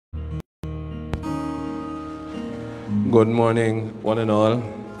Good morning, one and all,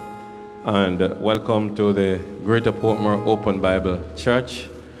 and welcome to the Greater Portmore Open Bible Church.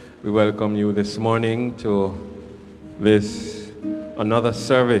 We welcome you this morning to this another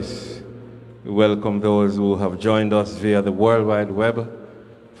service. We welcome those who have joined us via the World Wide Web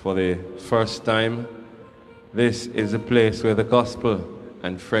for the first time. This is a place where the gospel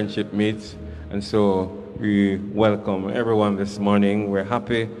and friendship meets, and so we welcome everyone this morning. We're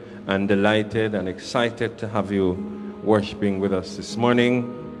happy and delighted and excited to have you worshiping with us this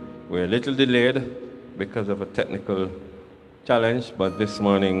morning. We're a little delayed because of a technical challenge, but this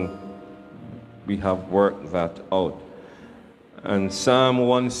morning we have worked that out. And Psalm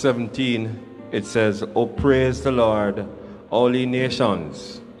 117, it says, "Oh, praise the Lord, all ye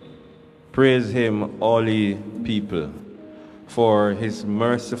nations. Praise him, all ye people. For his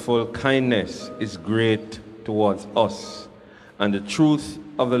merciful kindness is great towards us, and the truth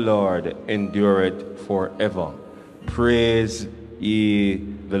of the Lord endureth forever. Praise ye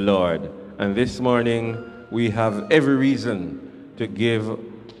the Lord." And this morning we have every reason to give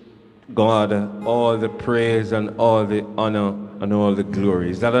God all the praise and all the honor and all the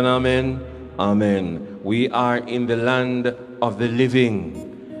glory. Is that an amen? Amen. We are in the land of the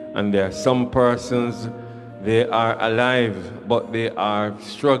living, and there are some persons, they are alive, but they are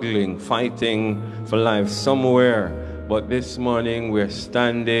struggling, fighting for life somewhere. But this morning we're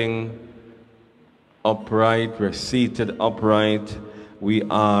standing upright, we're seated upright. We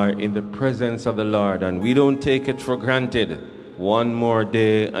are in the presence of the Lord, and we don't take it for granted. One more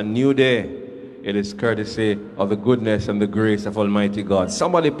day, a new day. It is courtesy of the goodness and the grace of Almighty God.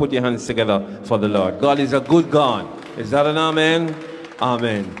 Somebody put your hands together for the Lord. God is a good God. Is that an amen?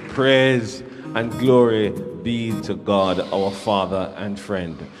 Amen. Praise and glory be to God, our Father and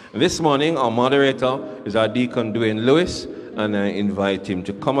friend. This morning, our moderator is our Deacon Dwayne Lewis, and I invite him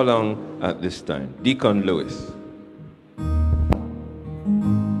to come along at this time. Deacon Lewis.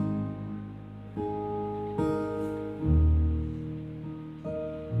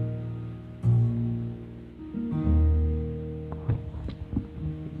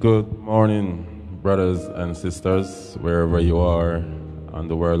 Good morning, brothers and sisters, wherever you are on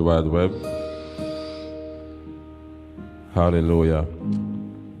the World Wide Web. Hallelujah.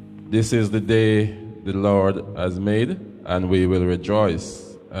 This is the day the Lord has made, and we will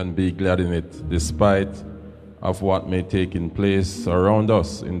rejoice and be glad in it, despite of what may take in place around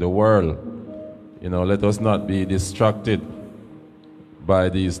us in the world. Let us not be distracted by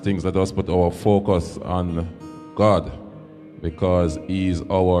these things. Let us put our focus on God, because he is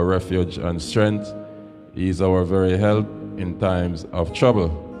our refuge and strength. He is our very help in times of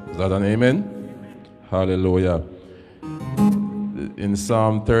trouble. Is that an amen? Hallelujah. In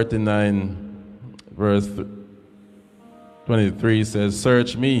Psalm 39, verse 23 says,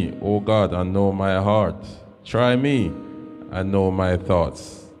 "Search me, O God, and know my heart. Try me and know my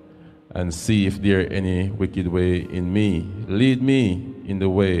thoughts, and see if there any wicked way in me. Lead me in the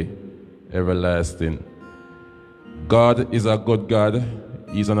way everlasting." God is a good God.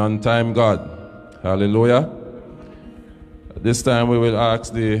 He's an on-time God. Hallelujah. This time we will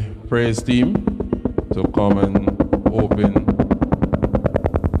ask the praise team to come and open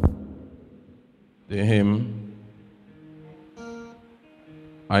the hymn,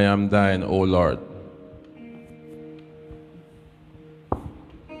 "I Am Thine, O Lord."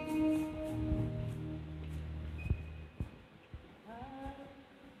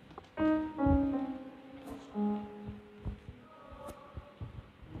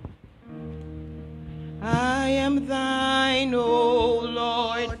 I am thine, O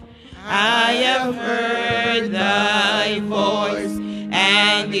Lord. I have heard thy voice,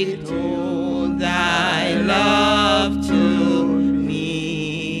 and it told thy love to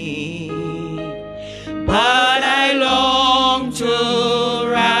me. But I long to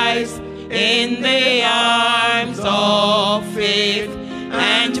rise in the arms of faith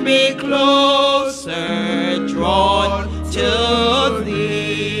and be closer drawn to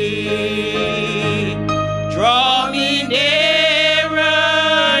thee. Draw me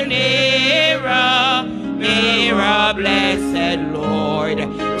nearer, nearer, nearer, blessed Lord,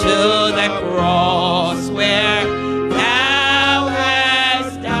 to the cross where thou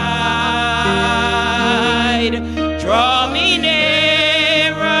hast died. Draw me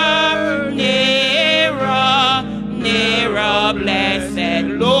nearer, nearer, nearer, blessed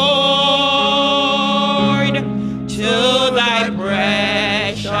Lord, to thy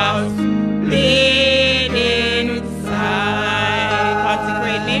precious bleeding side.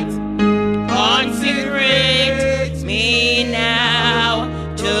 Consecrate me now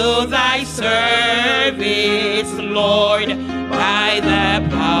to thy service, Lord, by the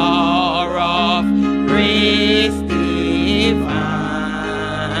power of Christ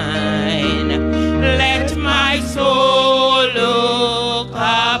my soul look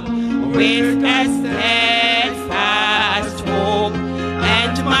up with a steadfast hope,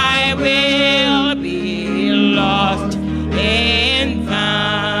 and my will be lost in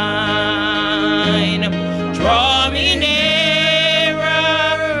thine. Draw me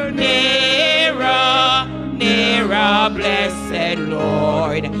nearer, nearer, nearer, blessed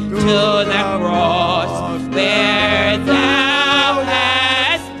Lord, to the cross where thou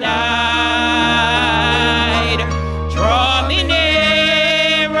hast died. Draw me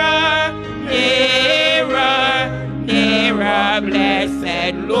nearer, nearer, nearer,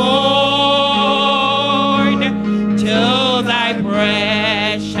 blessed Lord, to thy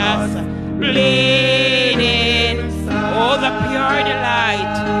precious bleeding. Oh, the pure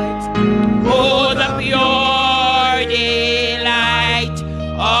delight, oh, the pure delight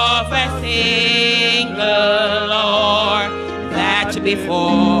of a single Lord, that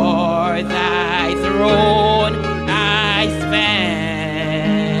before thy throne I spend.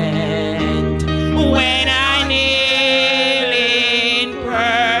 When I kneel in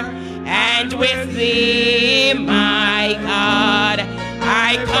prayer, and with thee, my God,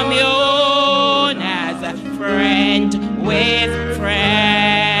 I commune as a friend with friend.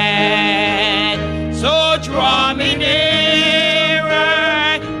 So draw me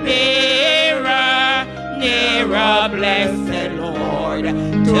nearer, nearer, nearer, blessed Lord,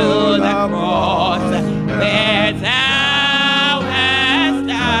 to the cross where thou hast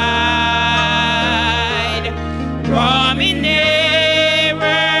died. Draw me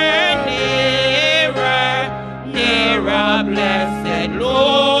nearer, nearer, nearer, blessed Lord,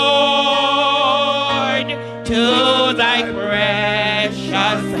 to thy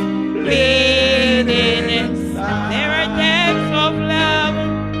precious bleeding. There are depths of love,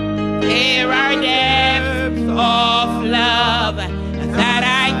 there are depths of love that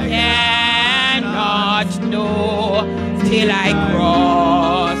I cannot know till I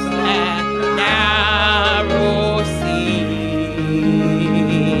cross the narrow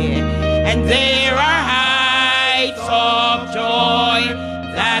sea. And there are heights of joy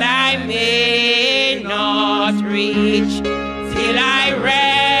that I may not reach till I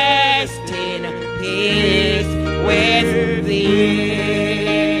rest in peace with thee.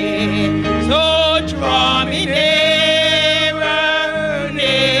 So draw me nearer,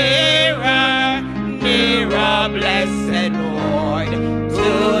 nearer, nearer, blessed Lord,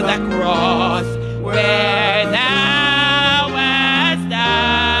 to the cross where thou hast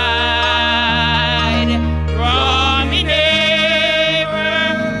died. Draw me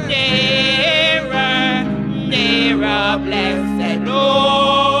nearer, nearer, nearer, blessed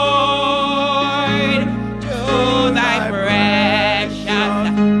Lord, to thy precious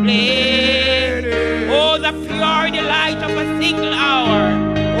bleeding. Oh, the pure delight of a single hour.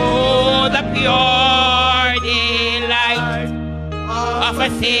 Oh, the pure delight of a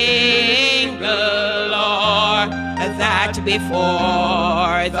single Lord, that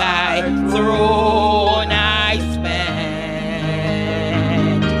before thy throne I spend.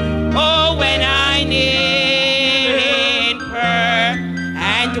 Oh, when I kneel in prayer,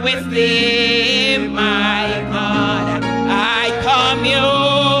 and with thee, my God, I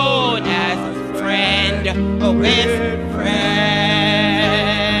commune as friend with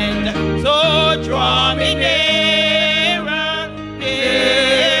friend. So draw me nearer,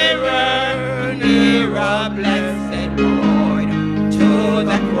 nearer, nearer, blessed Lord, to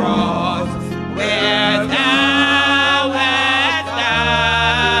the cross where thou hast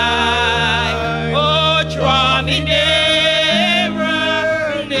died. Oh, draw me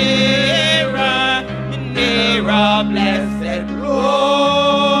nearer, nearer, nearer, blessed Lord,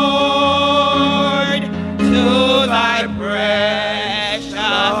 to thy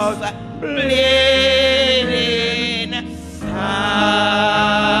precious bleeding side.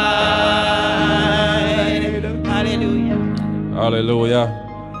 Hallelujah. Hallelujah.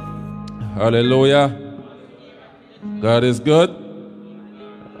 Hallelujah. God is good.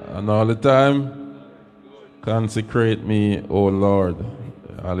 And all the time, consecrate me, O Lord.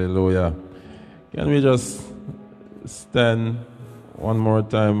 Hallelujah. Can we just stand one more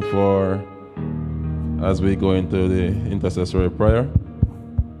time for as we go into the intercessory prayer?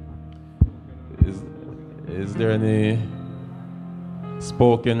 Is there any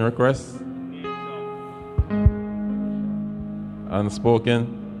spoken requests? Unspoken?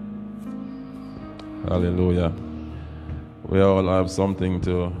 Hallelujah. We all have something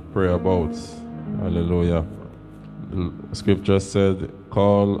to pray about. Hallelujah. The scripture said,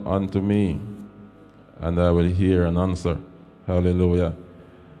 call unto me, and I will hear and answer. Hallelujah.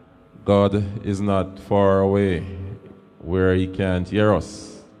 God is not far away where he can't hear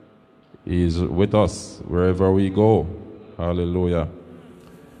us. He is with us wherever we go. Hallelujah.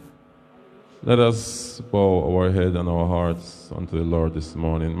 Let us bow our head and our hearts unto the Lord this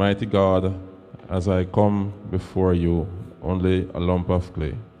morning. Mighty God, as I come before you, only a lump of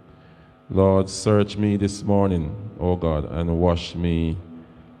clay. Lord, search me this morning, O God, and wash me.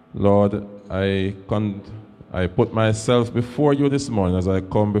 Lord, I put myself before you this morning as I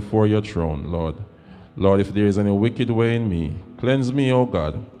come before your throne, Lord. Lord, if there is any wicked way in me, cleanse me, O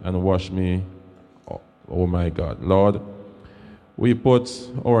God, and wash me, O my God. Lord, we put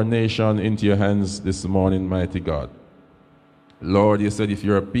our nation into your hands this morning, mighty God. Lord, you said if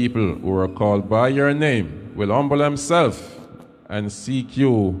your people who are called by your name will humble themselves and seek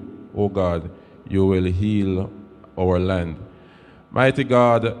you, O God, you will heal our land. Mighty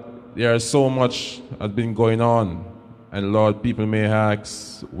God, there is so much has been going on, and Lord, people may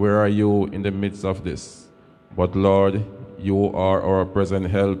ask, where are you in the midst of this? But Lord, you are our present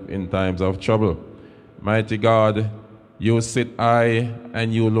help in times of trouble. Mighty God, you sit high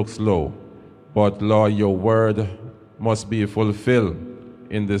and you look low. But Lord, your word must be fulfilled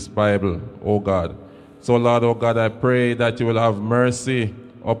in this Bible, O God. So Lord, O God, I pray that you will have mercy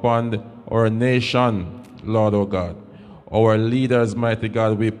upon our nation, Lord, O God. Our leaders, mighty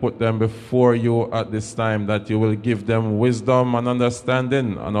God, we put them before you at this time, that you will give them wisdom and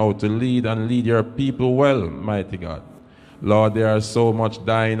understanding on how to lead and lead your people well, mighty God. Lord, there are so much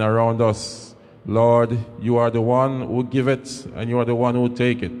dying around us. Lord, you are the one who give it, and you are the one who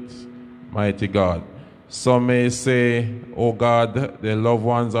take it, mighty God. Some may say, oh God, their loved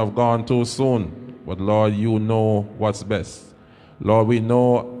ones have gone too soon, but Lord, you know what's best. Lord, we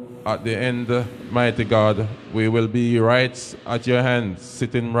know at the end, mighty God, we will be right at your hand,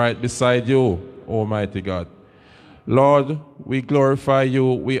 sitting right beside you, almighty God. Lord, we glorify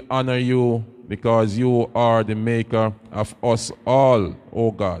you, we honor you, because you are the maker of us all, O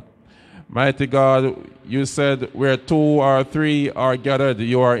God. Mighty God, you said where 2 or 3 are gathered,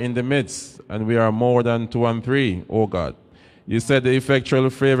 you are in the midst, and we are more than 2 and 3, O God. You said the effectual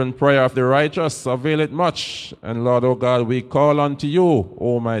fervent prayer of the righteous availeth much. And Lord, O God, we call unto you,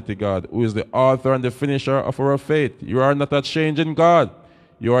 Almighty God, who is the author and the finisher of our faith. You are not a changing God.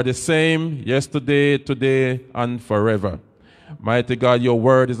 You are the same yesterday, today, and forever. Mighty God, your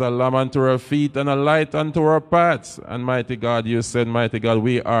word is a lamp unto our feet and a light unto our paths. And mighty God, you said, mighty God,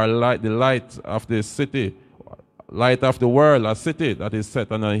 we are like the light of the city, light of the world, a city that is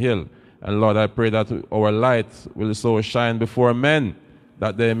set on a hill. And Lord, I pray that our light will so shine before men,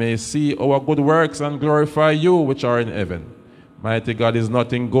 that they may see our good works and glorify you which are in heaven. Mighty God, is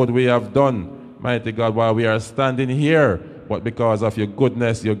nothing good we have done, mighty God, while we are standing here, but because of your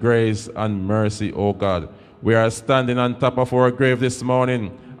goodness, your grace, and mercy, O God. We are standing on top of our grave this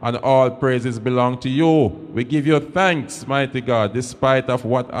morning, and all praises belong to you. We give you thanks, mighty God, despite of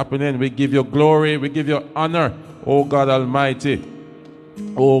what happening. We give you glory, we give you honor, O God Almighty.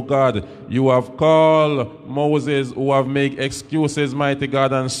 Oh God, you have called Moses, who have made excuses, mighty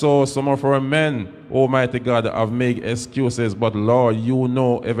God, and so some of our men, Almighty God, have made excuses. But Lord, you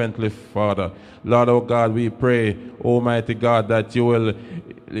know, Heavenly Father. Lord, oh God, we pray, Almighty God, that you will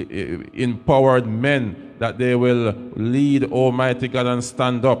empower men, that they will lead, Almighty God, and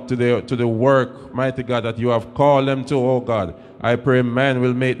stand up to the work, mighty God, that you have called them to, oh God. I pray men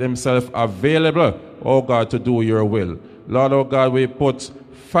will make themselves available, oh God, to do your will. Lord, oh God, we put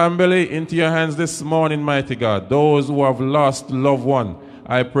family into your hands this morning, mighty God. Those who have lost loved one,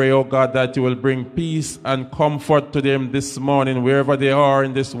 I pray, oh God, that you will bring peace and comfort to them this morning, wherever they are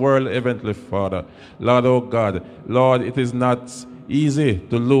in this world, Heavenly Father. Lord, oh God, Lord, it is not easy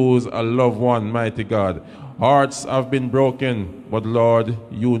to lose a loved one, mighty God. Hearts have been broken, but Lord,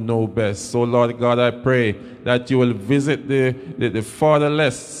 you know best. So Lord God, I pray that you will visit the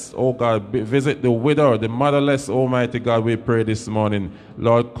fatherless, oh God, visit the widow, the motherless, Almighty God, we pray this morning.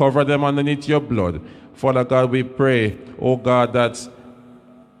 Lord, cover them underneath your blood. Father God, we pray, oh God,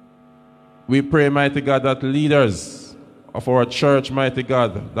 mighty God, that leaders of our church, mighty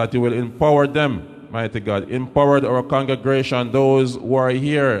God, that you will empower them, mighty God. Empower our congregation, those who are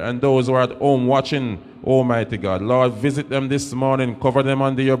here and those who are at home watching, Almighty God. Lord, visit them this morning. Cover them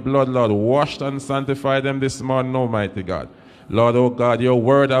under your blood, Lord. Wash and sanctify them this morning, Almighty God. Lord, oh God, your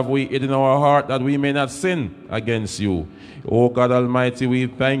word have we hid in our heart, that we may not sin against you. Oh God Almighty, we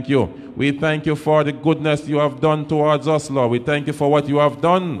thank you. We thank you for the goodness you have done towards us, Lord. We thank you for what you have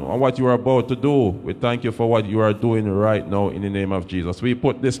done and what you are about to do. We thank you for what you are doing right now in the name of Jesus. We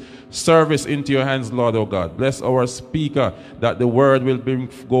put this service into your hands, Lord, oh God. Bless our speaker, that the word will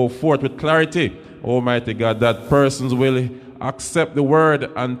go forth with clarity, Almighty God, that persons will accept the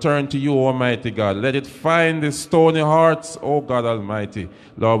word and turn to you, Almighty God. Let it find the stony hearts, oh God Almighty.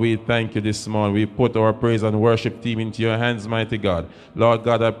 Lord, we thank you this morning. We put our praise and worship team into your hands, mighty God. Lord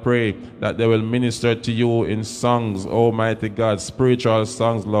God, I pray that they will minister to you in songs, Almighty God, spiritual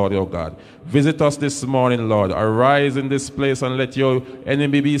songs, Lord, oh God. Visit us this morning, Lord. Arise in this place and let your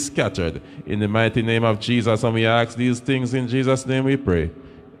enemy be scattered. In the mighty name of Jesus, and we ask these things in Jesus' name we pray.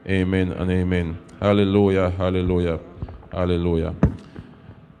 Amen and amen. Hallelujah, hallelujah, hallelujah.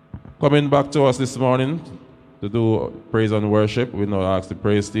 Coming back to us this morning to do praise and worship, we now ask the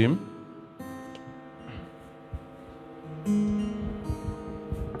praise team.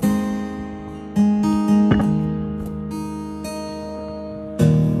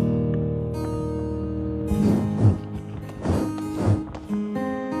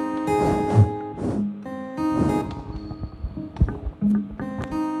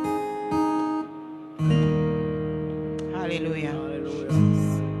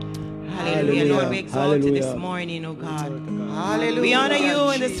 Exalt you this morning, oh God. Hallelujah. We honor you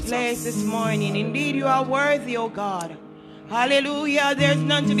in this place this morning. Indeed, you are worthy, oh God. Hallelujah. There's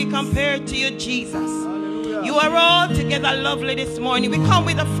none to be compared to you, Jesus. Hallelujah. You are altogether lovely this morning. We come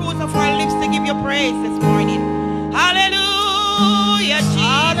with the fruit of our lips to give you praise this morning. Hallelujah,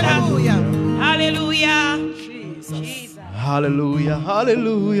 Jesus. Hallelujah. Hallelujah. Jesus. Hallelujah,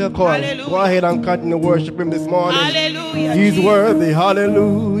 hallelujah. Go ahead and continue to worship him this morning. Hallelujah. He's worthy.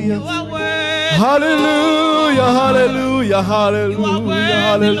 Hallelujah. You are worthy. Hallelujah, hallelujah, hallelujah,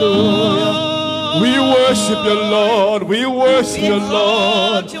 hallelujah. We worship you, Lord. We worship you,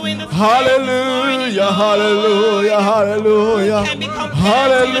 Lord. Hallelujah, hallelujah, hallelujah.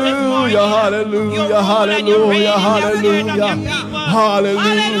 Hallelujah, hallelujah, hallelujah, hallelujah.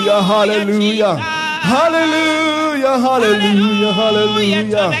 Hallelujah, hallelujah. Hallelujah, hallelujah,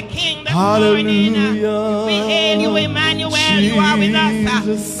 hallelujah. Hallelujah. We hail you, Emmanuel. You are with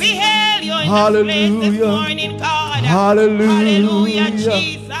us. We hail you in this place this morning, God. Hallelujah. Hallelujah,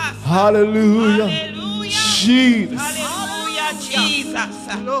 Jesus. Hallelujah. Jesus. Hallelujah, Jesus.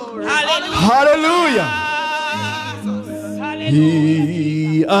 Hallelujah.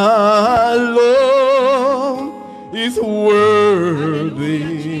 He alone is worthy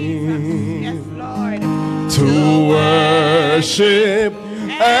to worship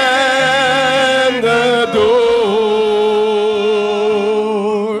and adore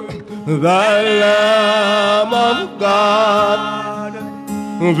the Lamb of God,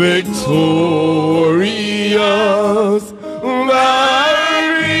 victorious, the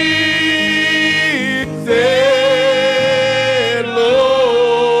risen Lord.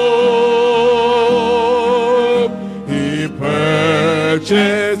 He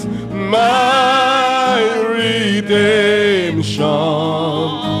purchased my redemption,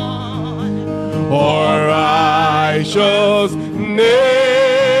 for righteousness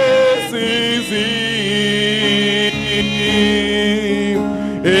is He.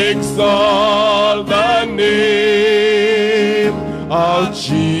 Exalt the name of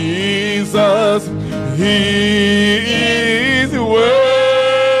Jesus. He is worthy.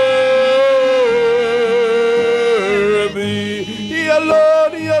 He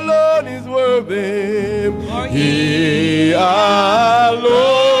alone is worthy. He alone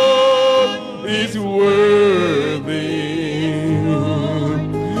is worthy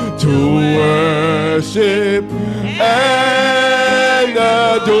to worship and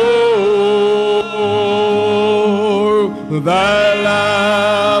adore the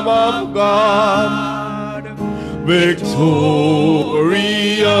Lamb of God, victorious,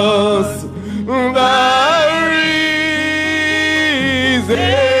 the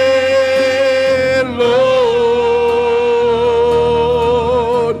risen Lord.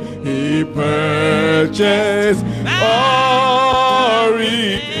 He purchased our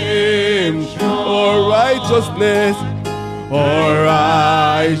redemption, our righteousness, our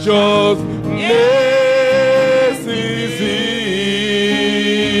righteousness is He.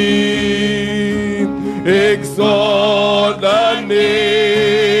 Exalt the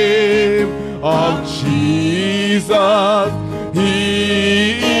name of Jesus.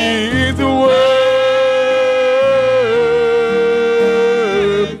 He is worthy.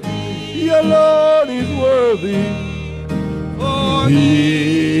 He alone is worthy.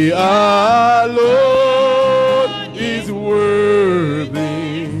 He alone is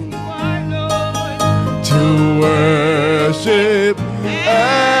worthy to worship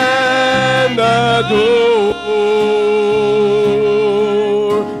and adore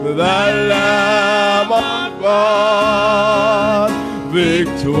the Lamb of God,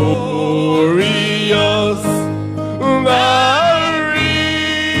 victorious, the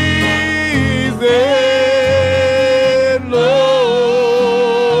risen Lord.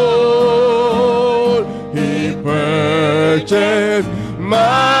 purchase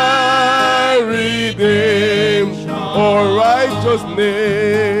my redemption. Or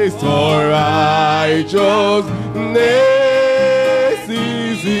righteousness, or righteousness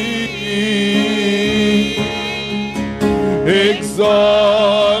is He.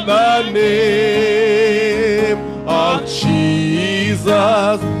 Exalt the name of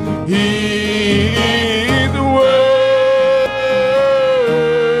Jesus. He is worthy.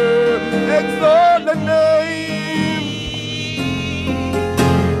 Exalt the name.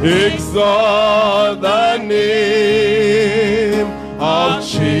 Exalt the name of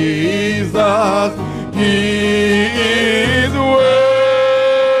Jesus. He is worthy.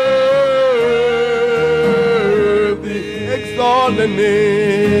 Exalt the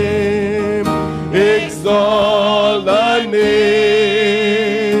name. Exalt the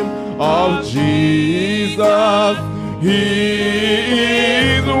name of Jesus. He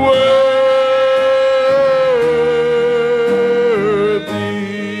is worthy.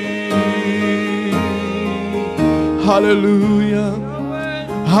 Hallelujah.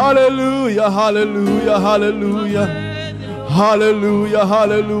 Hallelujah, hallelujah, hallelujah. Hallelujah,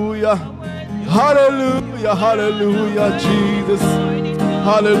 hallelujah. Hallelujah, hallelujah, Jesus.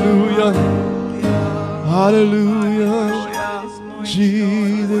 Hallelujah. Hallelujah.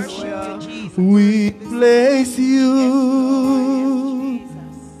 Jesus. We place you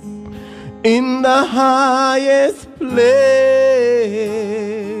in the highest place.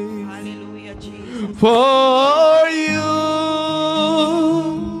 Hallelujah, Jesus. For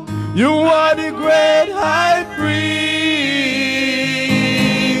you are the great high priest.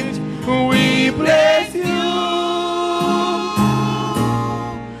 We bless you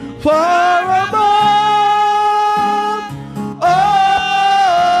far above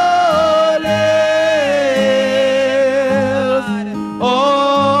all else,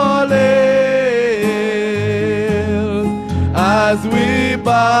 all else, as we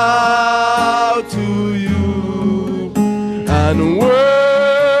bow to you and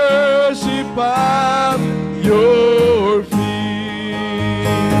worship at your feet.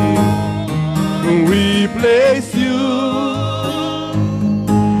 We place you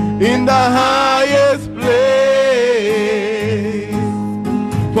in the highest place.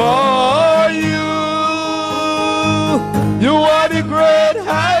 For you are the great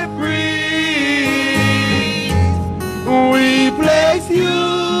high priest. We place you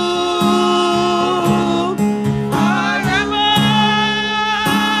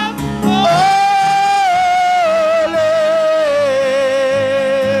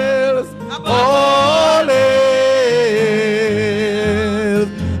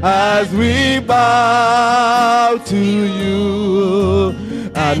as we bow to you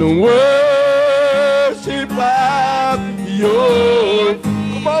and worship at your feet.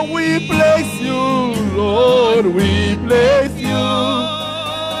 Come on, we place you, Lord, we place you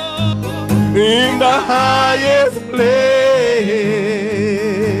in the highest place.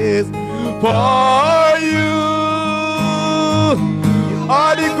 For you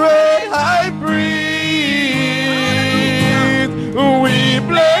are the great high priest. We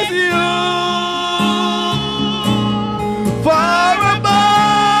bless you far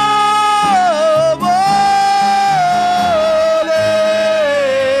above all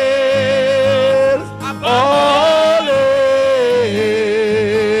else, all else,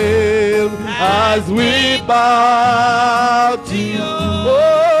 as we bow to you.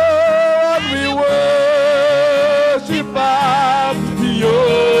 Oh, we worship at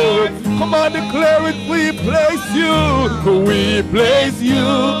your. Come on, declare it. We place you. We place you,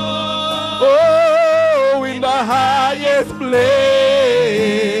 oh, in the highest place.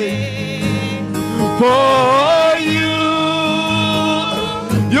 For you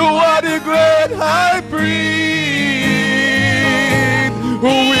are the great high priest.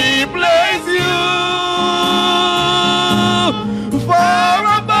 We place you far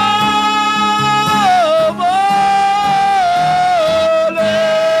above all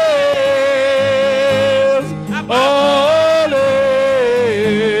else, all else,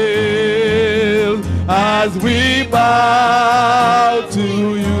 as we bow to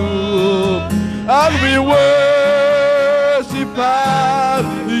you and we worship at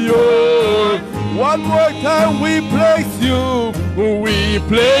your. One more time, we place you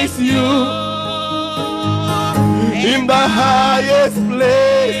in the highest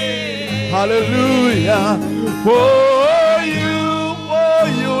place. Hallelujah. For you,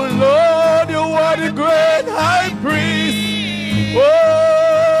 Lord, you are the great high priest.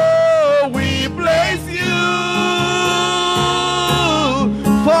 Oh, we place you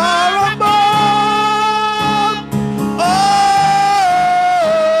far above all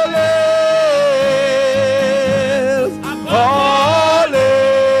else, all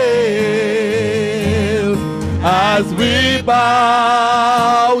we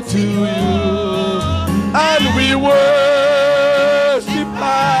bow to you, and we worship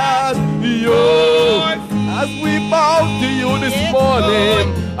at you. As we bow to you this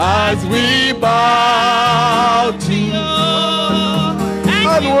morning, as we bow to you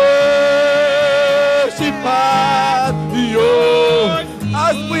and worship at you,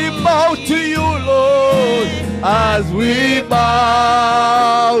 as we bow to you, Lord, as we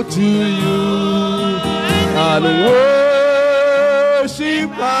bow to you and worship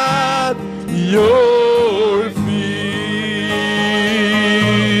at your feet.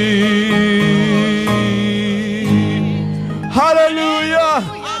 Hallelujah!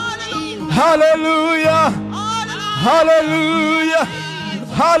 Hallelujah! Hallelujah!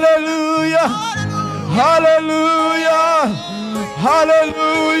 Hallelujah! Hallelujah!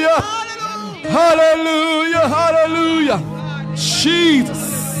 Hallelujah! Hallelujah! Hallelujah! Jesus!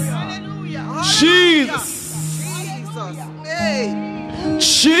 Jesus!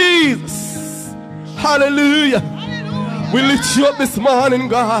 Jesus! Hallelujah! We lift you up this morning,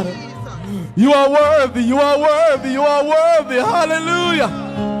 God. You are worthy, you are worthy, you are worthy. Hallelujah!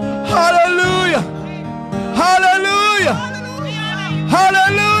 Hallelujah! Hallelujah!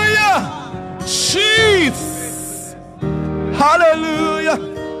 Hallelujah! Jesus! Hallelujah!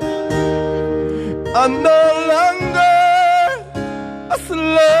 I'm no longer a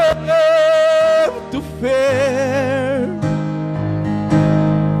slave to fear,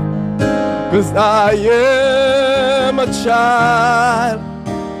 'cause I am a child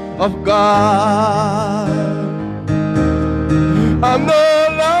of God. I'm no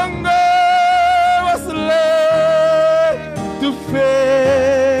longer a slave to fear.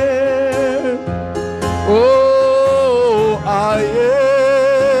 Oh, I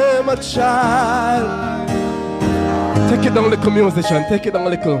am a child. Take it down, little musician. Take it down,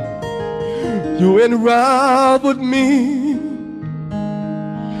 little. You enwrapped me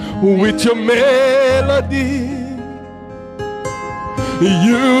with your melody.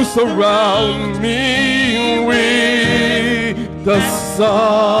 You surround me with the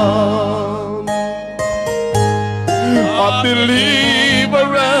song of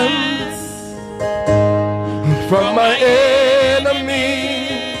deliverance from my enemy,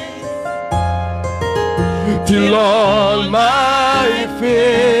 till all my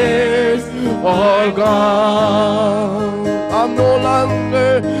fears are gone. I'm no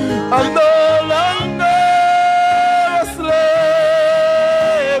longer a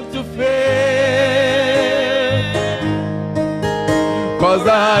slave to fear, 'cause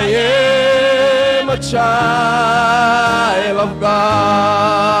I am a child of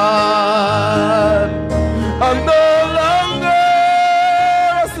God. I'm no longer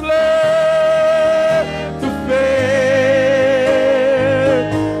a slave to fear,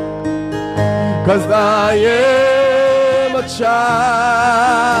 'cause I am a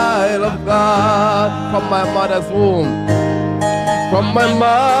child of God. From my mother's womb, from my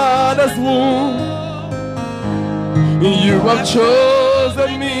mother's womb, you have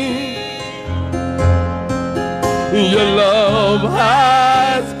chosen me. Your love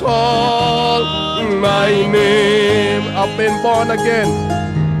has called my name. I've been born again.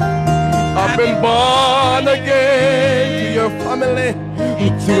 I've been born again to your family,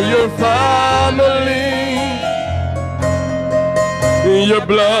 to your family. Your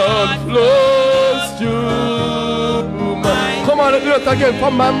blood flows through my... Come on, do it again.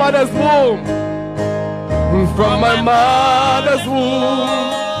 From my mother's womb, from my mother's womb,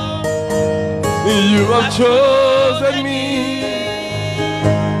 you have chosen me.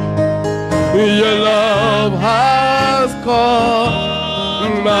 Your love has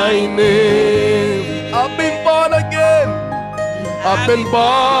called my name. I've been born again. I've been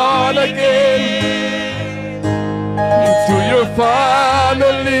born again to your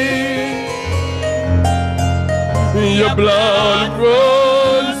family. Your blood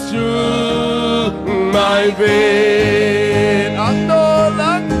runs through my vein. I'm no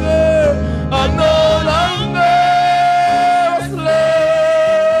longer a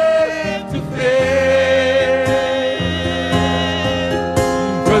slave to fear,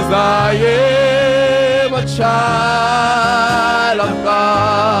 'cause I am a child of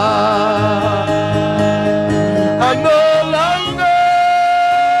God. I'm no longer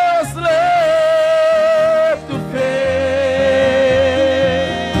a slave to fear,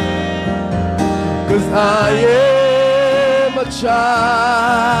 'cause I am a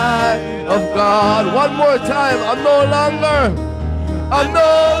child of God. One more time. I'm no longer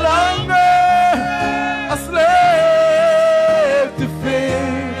a slave to fear,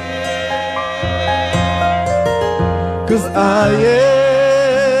 'cause I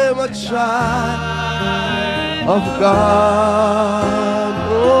am a child of God.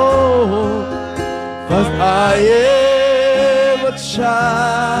 Oh, 'cause I am a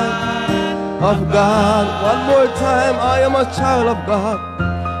child of God. One more time, I am a child of God.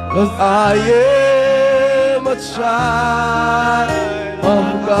 'Cause I am a child of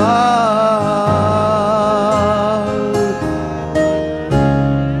God.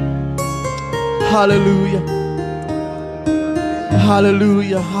 Hallelujah.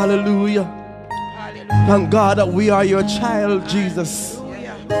 Hallelujah. Hallelujah. Thank God that we are your child, Jesus.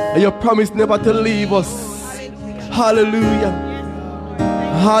 And you promise never to leave us. Hallelujah.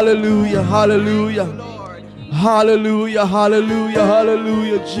 Hallelujah. Hallelujah. Hallelujah. Hallelujah.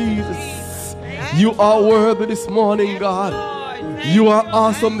 Hallelujah. Jesus. You are worthy this morning, God. You are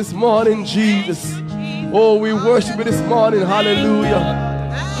awesome this morning, Jesus. Oh, we worship you this morning. Hallelujah.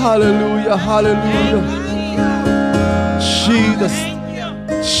 Hallelujah. Hallelujah. Jesus.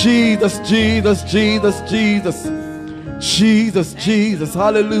 Jesus, Jesus, Jesus, Jesus. Jesus, Jesus.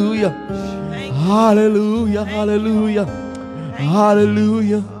 Hallelujah. Hallelujah. Hallelujah.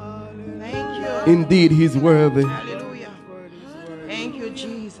 Hallelujah. Indeed, he's worthy. Hallelujah. Thank you,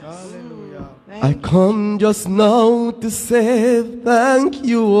 Jesus. I come just now to say thank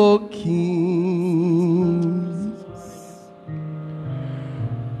you, O King.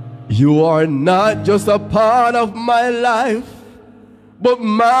 You are not just a part of my life, but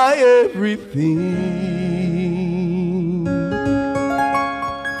my everything.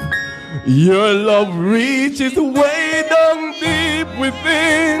 Your love reaches way down deep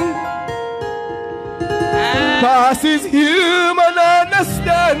within, passes human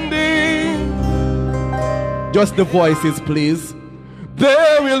understanding. Just the voices, please.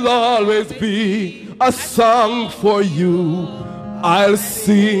 There will always be a song for you I'll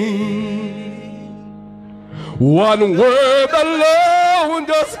sing. One word alone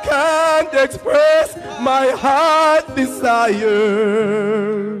just can't express my heart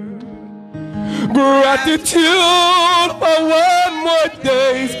desire. Gratitude for one more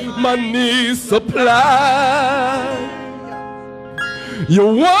day's my needs supply.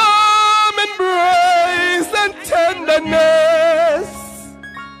 Your warm embrace and tenderness,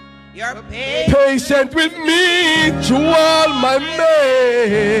 You're patient with me through all my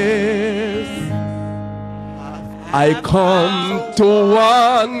mess. I come to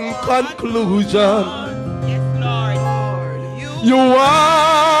one conclusion. Yes, Lord. You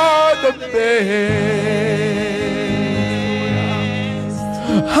are the best.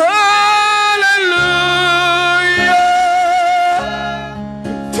 Hallelujah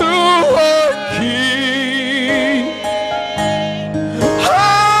to our King.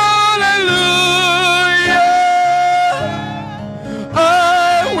 Hallelujah. I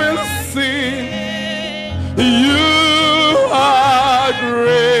will sing. You are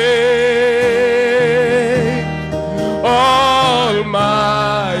great,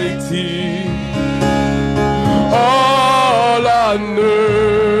 almighty, all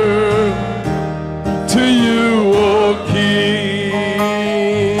honor to you, O King.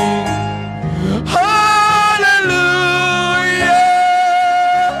 Hallelujah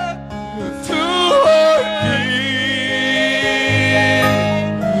to our King.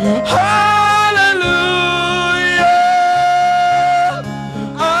 Hallelujah,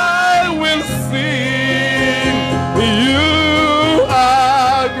 I will sing. You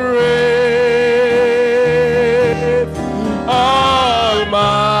are great, almighty,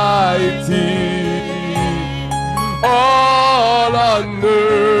 all honor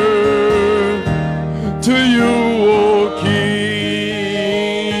to you, O King.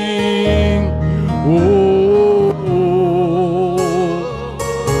 Oh, oh,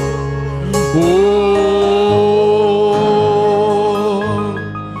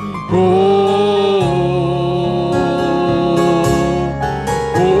 oh,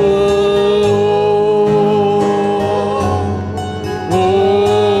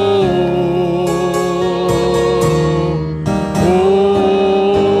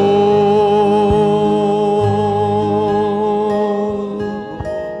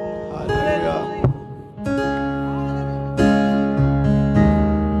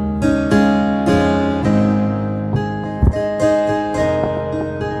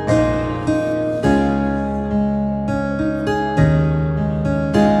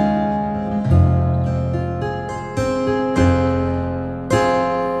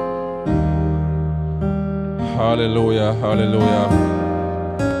 Hallelujah, hallelujah,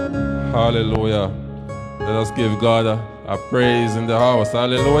 hallelujah. Let us give God a praise in the house.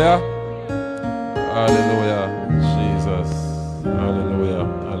 Hallelujah, hallelujah, Jesus, hallelujah,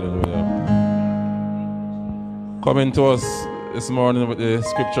 hallelujah. Coming to us this morning with the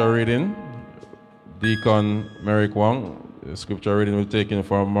scripture reading, Deacon Merrick Wong. The scripture reading will be taken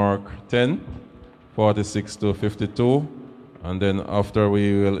from Mark 10, 46 to 52. And then after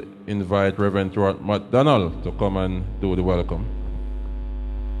we will invite Reverend McDonald to come and do the welcome.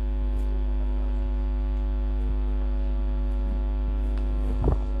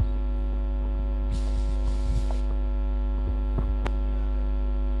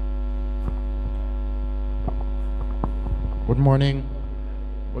 Good morning.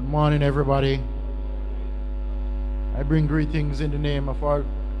 Good morning, everybody. I bring greetings in the name of our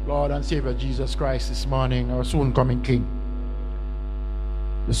Lord and Savior Jesus Christ this morning, our soon coming King.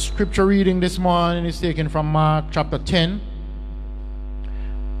 The scripture reading this morning is taken from Mark chapter 10.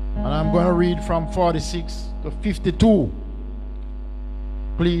 And I'm going to read from 46 to 52.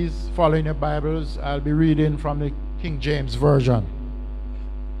 Please follow in your Bibles. I'll be reading from the King James Version.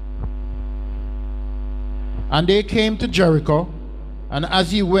 And they came to Jericho, and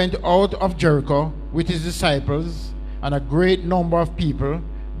as he went out of Jericho with his disciples and a great number of people,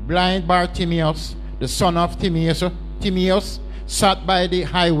 blind Bartimaeus, the son of Timaeus, sat by the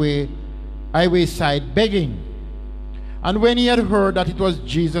highway side begging. And when he had heard that it was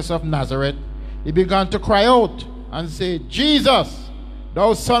Jesus of Nazareth, he began to cry out and say, Jesus,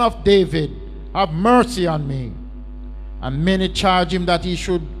 thou son of David, have mercy on me. And many charged him that he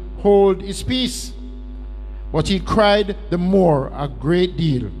should hold his peace. But he cried the more a great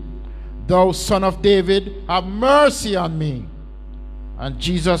deal, Thou son of David, have mercy on me. And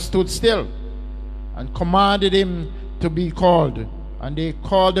Jesus stood still and commanded him to be called. And they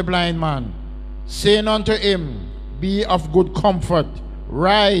called the blind man, saying unto him, Be of good comfort,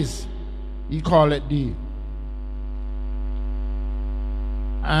 rise, he calleth thee.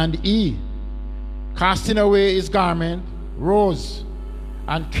 And he, casting away his garment, rose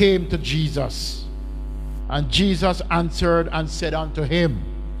and came to Jesus. And Jesus answered and said unto him,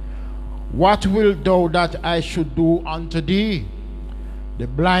 What wilt thou that I should do unto thee? The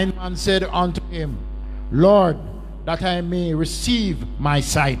blind man said unto him, Lord, that I may receive my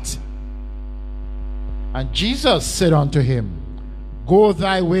sight. And Jesus said unto him, Go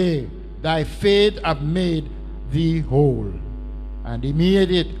thy way, thy faith hath made thee whole. And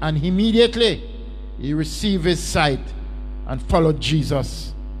immediately he received his sight and followed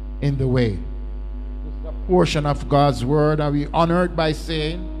Jesus in the way. This is a portion of God's word, and we honor it by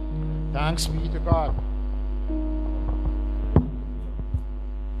saying, Thanks be to God.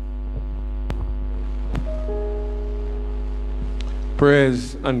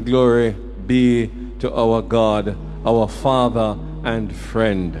 Praise and glory be to our God, our Father and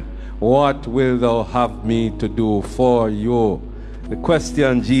friend. What will thou have me to do for you? The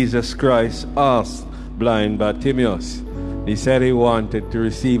question Jesus Christ asked blind Bartimaeus. He said he wanted to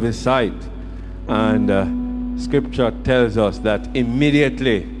receive his sight. And scripture tells us that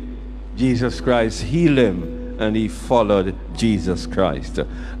immediately Jesus Christ healed him and he followed Jesus Christ.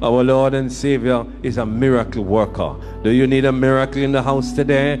 Our Lord and Savior is a miracle worker. Do you need a miracle in the house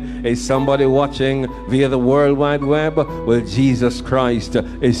today? Is somebody watching via the World Wide Web? Well, Jesus Christ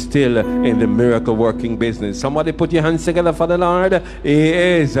is still in the miracle working business. Somebody put your hands together for the Lord. He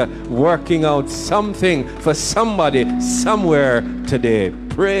is working out something for somebody somewhere today.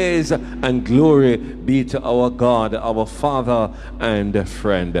 Praise and glory be to our God, our Father and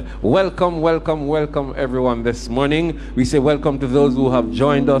friend. Welcome, welcome, welcome everyone this morning. We say welcome to those who have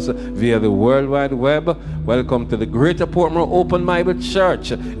joined us via the World Wide Web. Welcome to the Greater Portmore Open Bible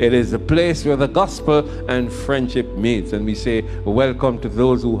Church. It is a place where the gospel and friendship meets. And we say welcome to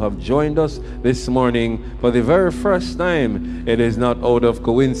those who have joined us this morning for the very first time. It is not out of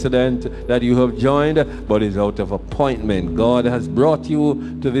coincidence that you have joined, but it's out of appointment. God has brought you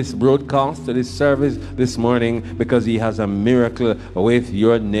to this broadcast, to this service this morning, because he has a miracle with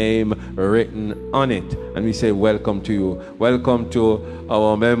your name written on it. And we say welcome to you. Welcome to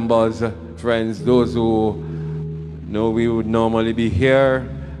our members, friends, those who know we would normally be here,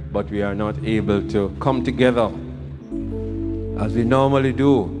 but we are not able to come together as we normally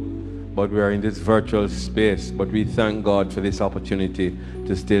do. But we are in this virtual space. But we thank God for this opportunity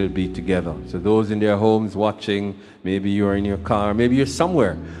to still be together. So those in their homes watching, maybe you're in your car, maybe you're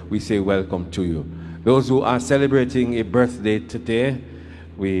somewhere, we say welcome to you. Those who are celebrating a birthday today,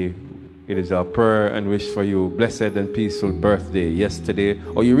 it is our prayer and wish for you blessed and peaceful birthday yesterday,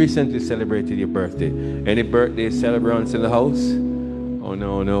 or you recently celebrated your birthday. Any birthday celebrants in the house? Oh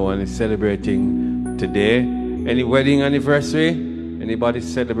no, no one is celebrating today. Any wedding anniversary? Anybody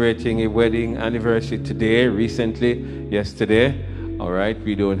celebrating a wedding anniversary today, recently, yesterday? All right,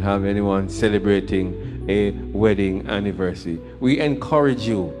 we don't have anyone celebrating a wedding anniversary. We encourage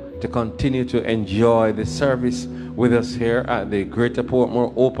you to continue to enjoy the service with us here at the Greater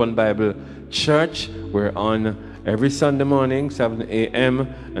Portmore Open Bible Church. We're on every Sunday morning, 7 a.m.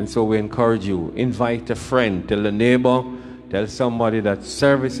 And so we encourage you, invite a friend, tell a neighbor, tell somebody that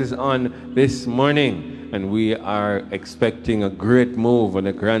service is on this morning. And we are expecting a great move and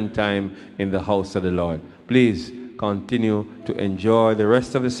a grand time in the house of the Lord. Please continue to enjoy the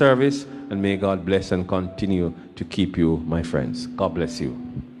rest of the service, and may God bless and continue to keep you, my friends. God bless you.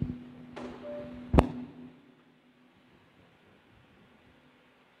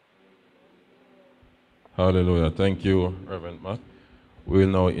 Hallelujah. Thank you, Reverend Matt. We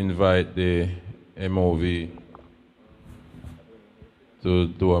will now invite the MOV to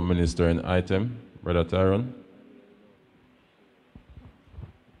do a ministering item. Brother Tyrone.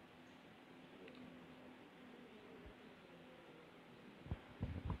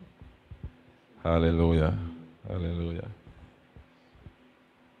 Hallelujah. Hallelujah.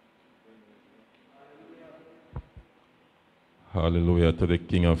 Hallelujah to the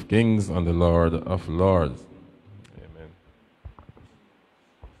King of Kings and the Lord of Lords.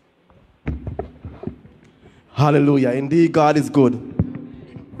 Amen. Hallelujah. Indeed, God is good.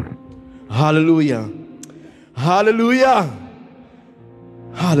 Hallelujah. Hallelujah.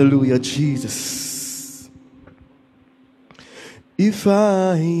 Hallelujah, Jesus. If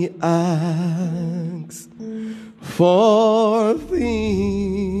I ask for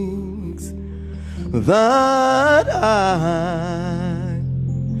things that I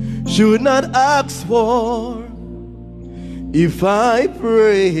should not ask for, if I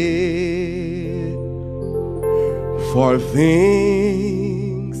pray for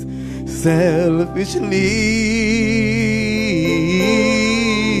things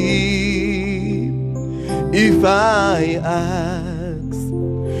selfishly, if I ask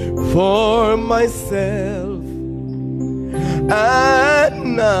for myself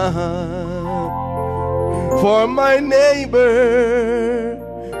and not for my neighbor,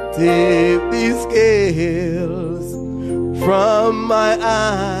 take the scales from my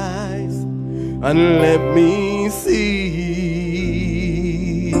eyes and let me see.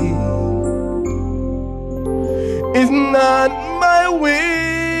 It's not my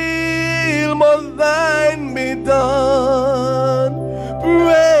will, but thine be done.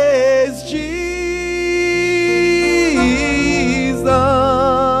 Praise Jesus.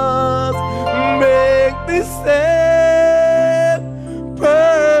 Make this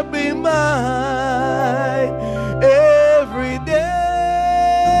supper be mine every day.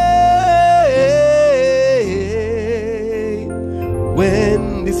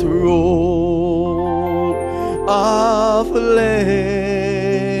 When this robe of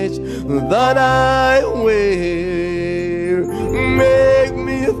flesh that I wear make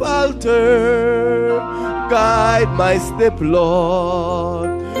me falter, guide my step, Lord,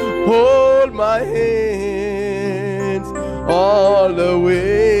 hold my hands all the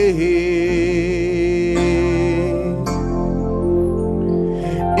way.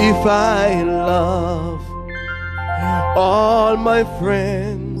 If I love all my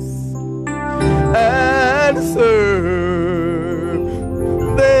friends and serve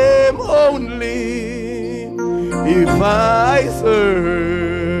them only, if I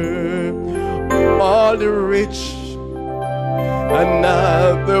serve all the rich and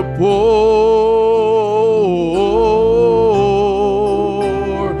not the poor,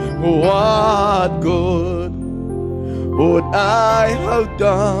 what good would I have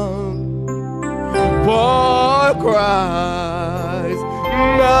done for Christ,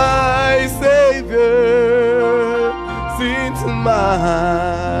 my Savior,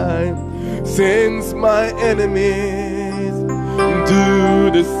 since my enemies do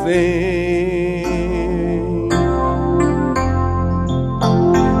the same?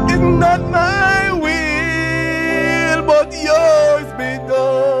 It's not my will, but yours be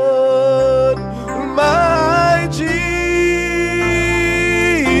done, my Jesus.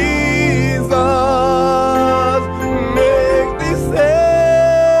 Make this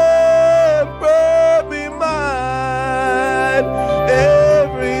supper be mine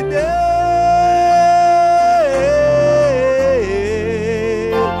every day.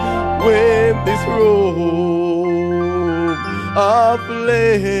 When this robe of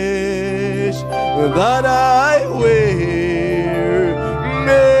flesh that I wear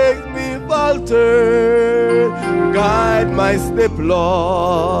makes me falter, guide my step,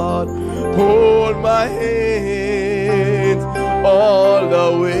 Lord, hold my hands all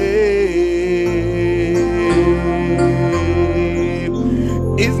the way.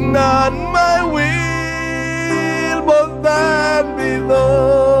 It's not my will, but thine be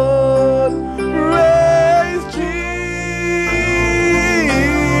done. Praise Jesus.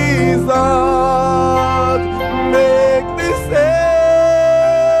 Make this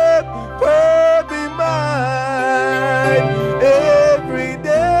supper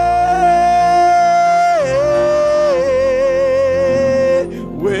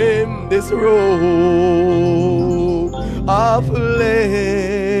this robe of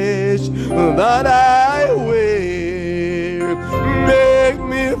flesh that I wear make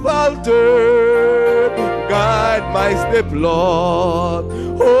me falter. Guide my step, Lord.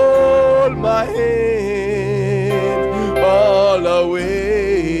 Hold my hand all the way.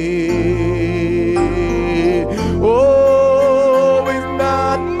 Oh, it's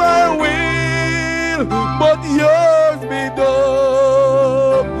not my will, but yours be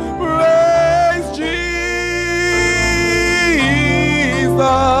done. Praise Jesus.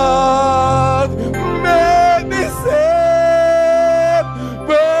 Make this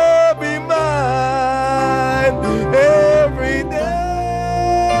ever be mine every day.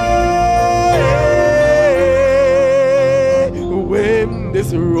 When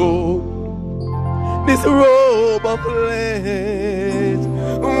this robe of flesh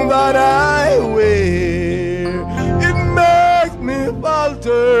that I wear, it makes me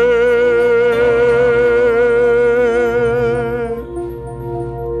falter.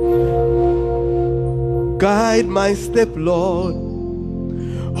 Guide my step, Lord.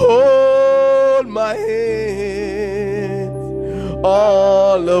 Hold my hands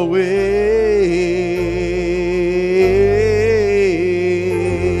all the way.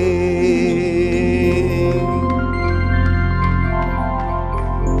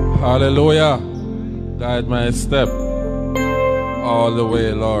 Hallelujah. Guide my step all the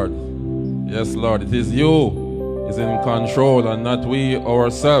way, Lord. Yes, Lord, it is you is in control and not we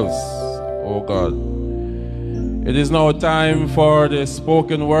ourselves, oh God. It is now time for the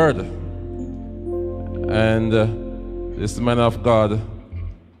spoken word. And this man of God,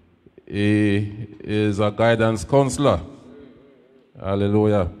 he is a guidance counselor.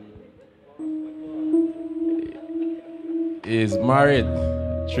 Hallelujah. He is married,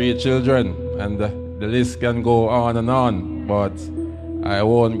 3 children, and the list can go on, but I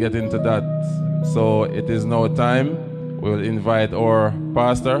won't get into that. So it is now time. We'll invite our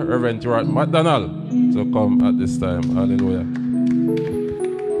pastor, Reverend Stuart McDonald, to come at this time. Hallelujah.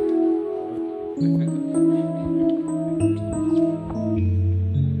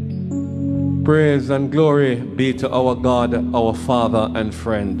 Praise and glory be to our God, our Father and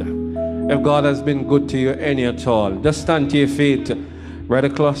friend. If God has been good to you any at all, just stand to your feet right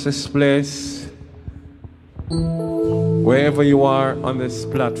across this place, wherever you are on this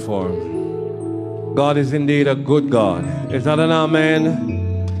platform. God is indeed a good God. Is that an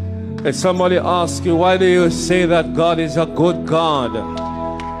amen? If somebody asks you, why do you say that God is a good God?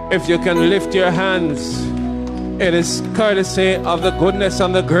 If you can lift your hands, it is courtesy of the goodness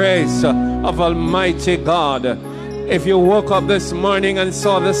and the grace of Almighty God. If you woke up this morning and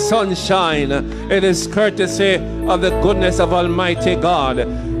saw the sunshine, it is courtesy of the goodness of Almighty God.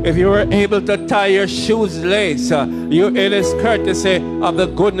 If you were able to tie your shoes lace, it is courtesy of the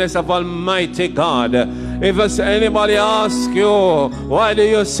goodness of Almighty God. If anybody asks you, why do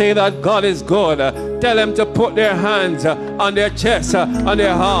you say that God is good? Tell them to put their hands on their chest, on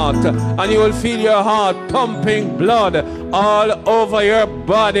their heart, and you will feel your heart pumping blood all over your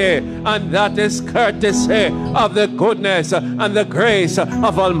body. And that is courtesy of the goodness and the grace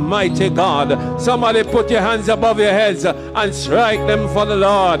of Almighty God. Somebody put your hands above your heads and strike them for the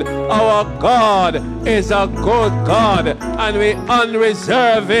Lord. Our God is a good God, and we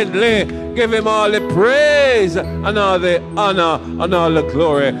unreservedly give him all the praise and all the honor and all the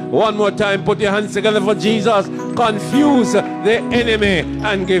glory. One more time, put your hands together for Jesus. Confuse the enemy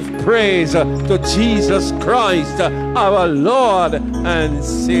and give praise to Jesus Christ, our Lord and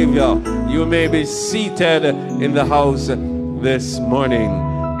Savior. You may be seated in the house this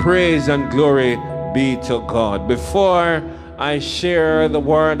morning. Praise and glory be to God. Before I share the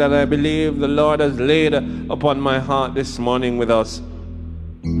word that I believe the Lord has laid upon my heart this morning with us,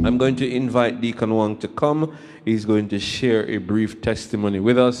 I'm going to invite Deacon Wang to come. He's going to share a brief testimony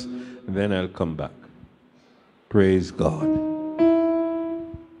with us, and then I'll come back. Praise God.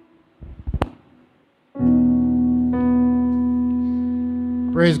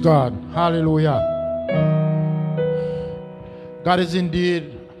 Praise God. Hallelujah. God is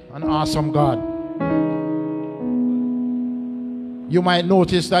indeed an awesome God. You might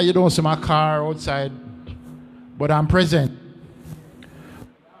notice that you don't see my car outside, but I'm present.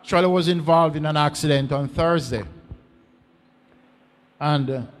 Charlie was involved in an accident on Thursday.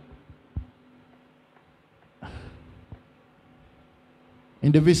 And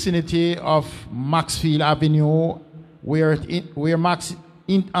in the vicinity of Maxfield Avenue, where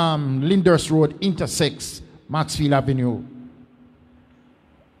Linders Road intersects Maxfield Avenue,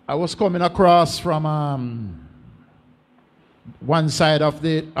 I was coming across from one side of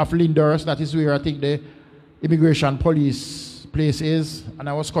Linders, that is where I think the immigration police place is, and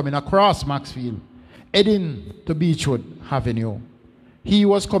I was coming across Maxfield, heading to Beechwood Avenue. He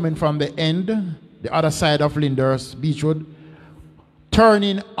was coming from the end, the other side of Lyndhurst, Beechwood,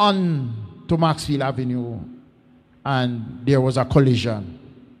 turning on to Maxfield Avenue, and there was a collision.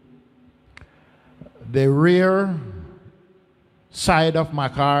 The rear side of my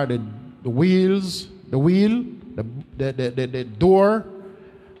car, the wheel, the door,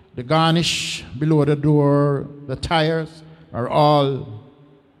 the garnish below the door, the tires are all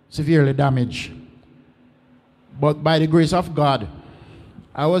severely damaged. But by the grace of God,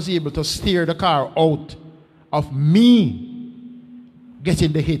 I was able to steer the car out of me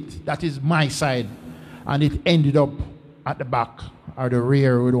getting the hit. That is my side. And it ended up at the back or the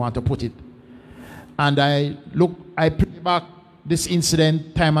rear, we don't want to put it. And I play back this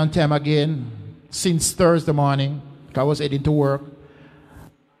incident time and time again since Thursday morning. I was heading to work.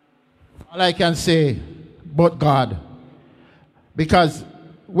 All I can say, but God. Because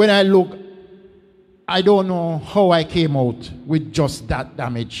when I look, I don't know how I came out with just that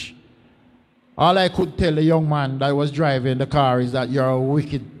damage. All I could tell the young man that was driving the car is that you're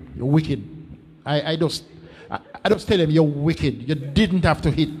wicked. You're wicked. I just tell him, you're wicked. You didn't have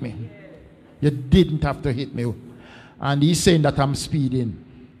to hit me. You didn't have to hit me. And he's saying that I'm speeding.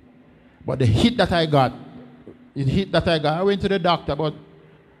 But the hit that I got, I went to the doctor about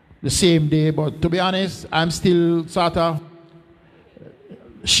the same day, but to be honest, I'm still sort of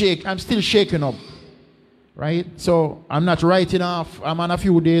I'm still shaking up, right? So I'm not writing off. I'm on a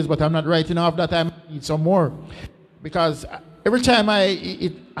few days, but I'm not writing off that I need some more. Because every time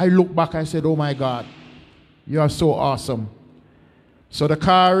I look back, I said, oh my God, you are so awesome. So the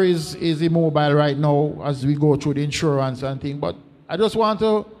car is immobile right now as we go through the insurance and things. But I just want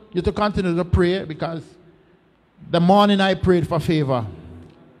you to continue to pray, because the morning I prayed for favor.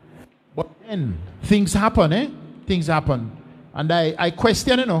 But then things happen, Things happen. And I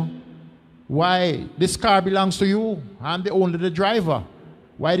question, why this car belongs to you. I'm only the driver.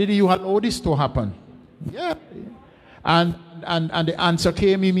 Why did you allow this to happen? Yeah. And the answer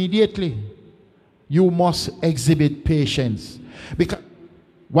came immediately. You must exhibit patience. Because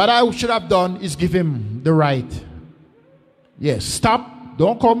what I should have done is give him the right. Yes, stop,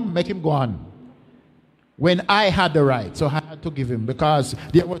 don't come, make him go on. When I had the right, so I had to give him, because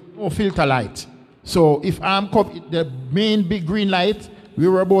there was no filter light. So if I'm the main big green light, we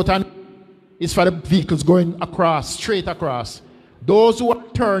were about it's for the vehicles going across, straight across. Those who are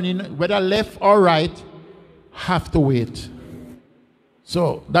turning, whether left or right, have to wait.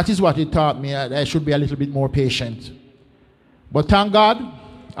 So that is what it taught me. I should be a little bit more patient. But thank God,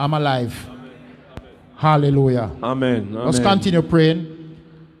 I'm alive. Amen. Hallelujah. Amen. Let's continue praying.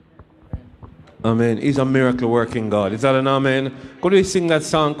 Amen. He's a miracle working God. Is that an amen? Could we sing that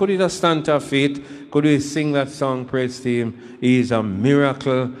song? Could we just stand to our feet? Could we sing that song, praise team? He is a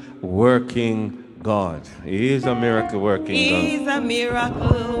miracle working God. He is a miracle working God. He's a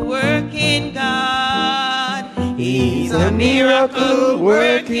miracle working God. He's a miracle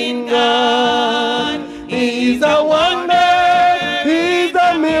working God. He's a wonder. He's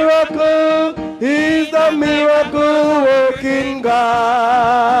a miracle. He's a miracle working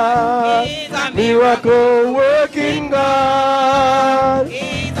God. Miracle working God.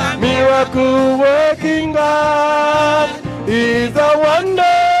 Miracle working God. He's a wonder.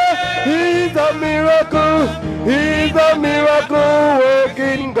 He's a miracle. He's a miracle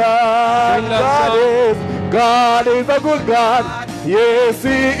working God. God is a good God. Yes, He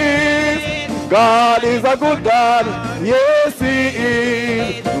is. God is a good God. Yes, He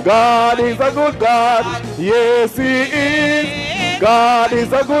is. God is a good God. Yes, He is. God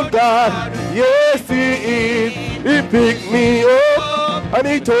is a good God. Yes, He is. He picked me up and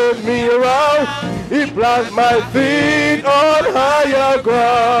He turned me around. He planted my feet on higher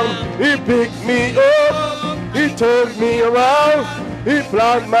ground. He picked me up. He turned me around. He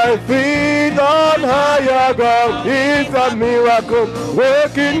planted my feet on higher ground. He's a miracle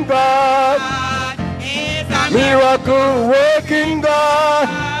working God. Miracle working God.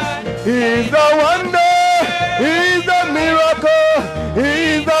 He's a wonder. He's a miracle.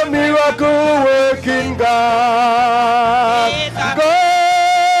 He's a miracle working God.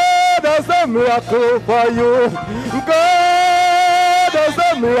 God has a miracle for you. God has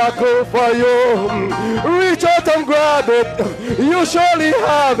a miracle for you. Reach out and grab it. You surely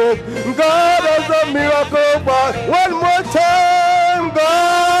have it. God has a miracle for one more time.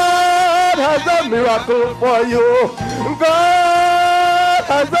 God has a miracle for you. God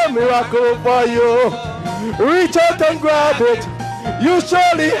has a miracle for you. Reach out and grab it. You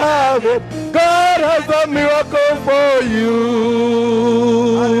surely have it. God has a miracle for you.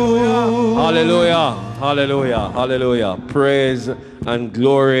 Hallelujah. Hallelujah. Hallelujah. Praise and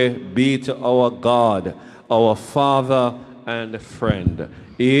glory be to our God, our Father and friend.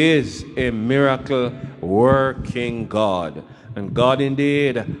 He is a miracle working God. And God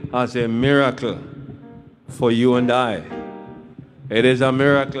indeed has a miracle for you and I. It is a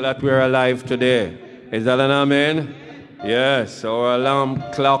miracle that we're alive today. Is that an amen? Yes, our alarm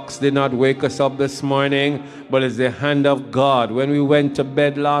clocks did not wake us up this morning, but it's the hand of God. When we went to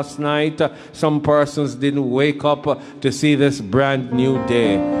bed last night, some persons didn't wake up to see this brand new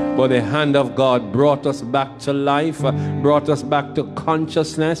day. But the hand of God brought us back to life, brought us back to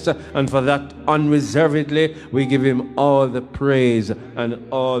consciousness, and for that unreservedly, we give him all the praise and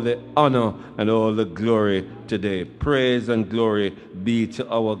all the honor and all the glory today. Praise and glory be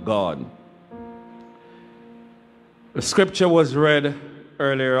to our God. The scripture was read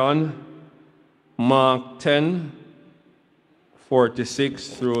earlier on, Mark 10, 46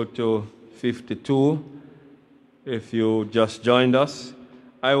 through to 52. If you just joined us,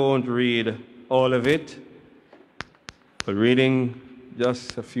 I won't read all of it, but reading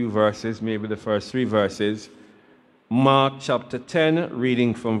just a few verses, maybe the first 3 verses. Mark chapter 10,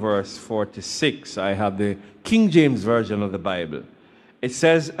 reading from verse 46. I have the King James Version of the Bible. It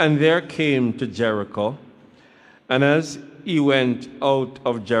says, "And there came to Jericho, and as he went out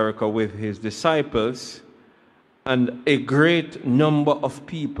of Jericho with his disciples and a great number of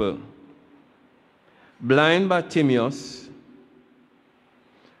people, blind Bartimaeus,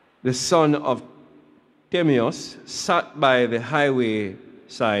 the son of Timaeus, sat by the highway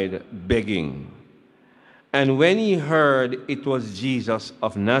side begging. And when he heard it was Jesus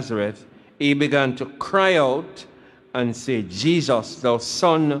of Nazareth, he began to cry out and say, 'Jesus, thou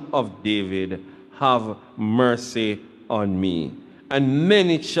son of David, have mercy on me.' And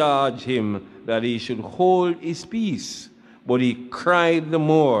many charged him that he should hold his peace. But he cried the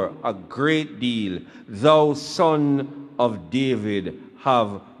more a great deal, 'Thou son of David,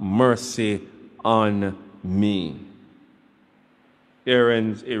 have mercy on me.'" Here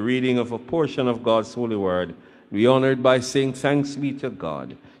ends a reading of a portion of God's holy word. We honor it by saying thanks be to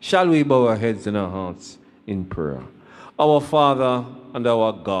God. Shall we bow our heads and our hearts in prayer? Our Father and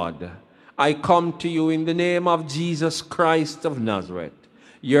our God, I come to you in the name of Jesus Christ of Nazareth,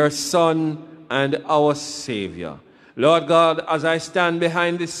 your Son and our Savior. Lord God, as I stand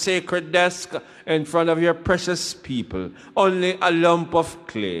behind this sacred desk in front of your precious people, only a lump of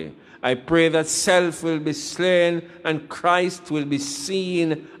clay, I pray that self will be slain and Christ will be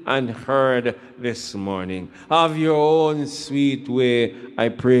seen and heard this morning. Have your own sweet way, I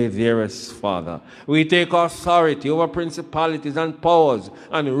pray, dearest Father. We take authority over principalities and powers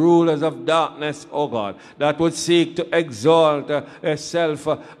and rulers of darkness, O God, that would seek to exalt yourself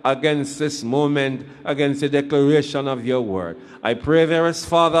against this moment, against the declaration of your word. I pray, dearest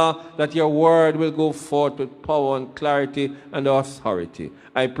Father, that your word will go forth with power and clarity and authority.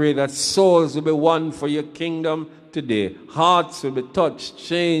 I pray that souls will be won for your kingdom today. Hearts will be touched,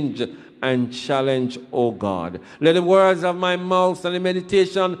 changed, and challenged, O God. Let the words of my mouth and the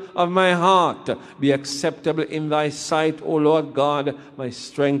meditation of my heart be acceptable in thy sight, O Lord God, my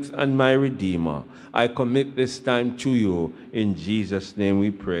strength and my Redeemer. I commit this time to you. In Jesus' name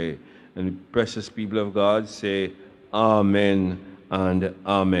we pray. And the precious people of God say, Amen and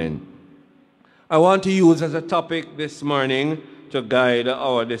Amen. I want to use as a topic this morning to guide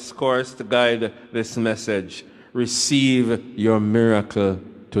our discourse, to guide this message. Receive your miracle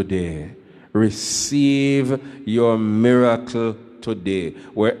today. Receive your miracle today.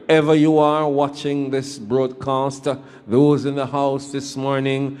 Wherever you are watching this broadcast, those in the house this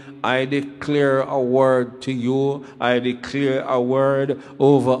morning, I declare a word to you. I declare a word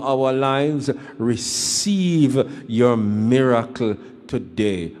over our lives. Receive your miracle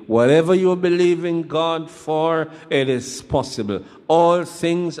today. Whatever you believe in God for, it is possible. All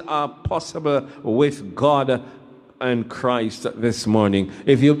things are possible with God and Christ this morning.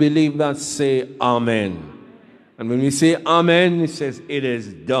 If you believe that, say amen. And when we say amen, it says it is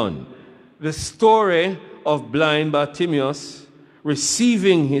done. The story of blind Bartimaeus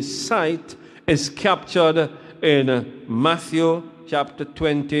receiving his sight is captured in Matthew chapter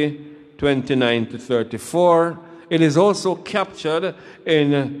 20, 29 to 34. It is also captured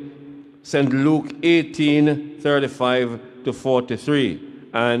in St. Luke 18, 35 to 43.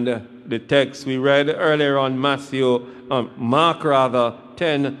 And the text we read earlier on Mark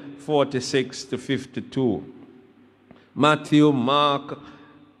 10, 46 to 52. Matthew, Mark,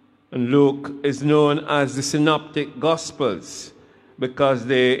 and Luke is known as the Synoptic Gospels because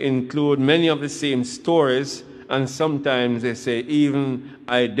they include many of the same stories, and sometimes they say even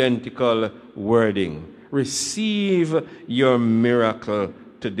identical wording. Receive your miracle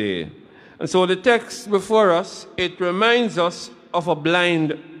today. And so the text before us, it reminds us of a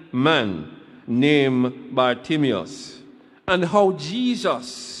blind man named Bartimaeus and how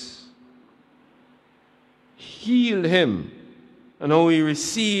Jesus healed him and how he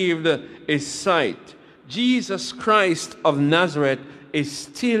received his sight. Jesus Christ of Nazareth is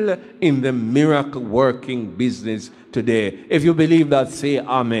still in the miracle working business today. If you believe that, say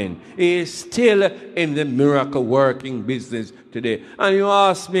amen. He is still in the miracle working business today. And you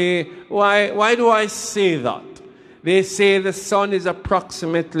ask me, why do I say that? They say the sun is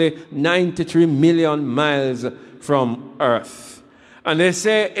approximately 93 million miles from Earth. And they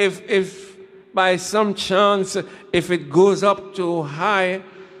say if by some chance, if it goes up too high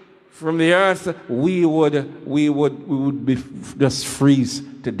from the earth, we would be just freeze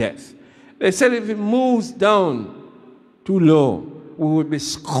to death. They said if it moves down too low, we would be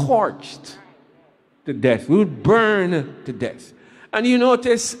scorched to death. We would burn to death. And you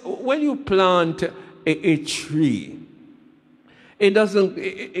notice when you plant a tree, it doesn't,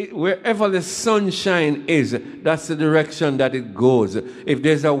 wherever the sunshine is, that's the direction that it goes. If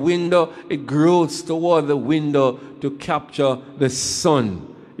there's a window, it grows toward the window to capture the sun.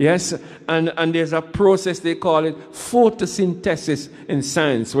 Yes, and there's a process, they call it photosynthesis in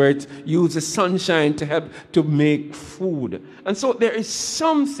science, where it uses sunshine to help to make food. And so there is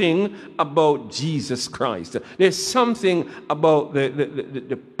something about Jesus Christ. There's something about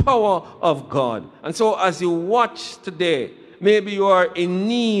the power of God. And so as you watch today, maybe you are in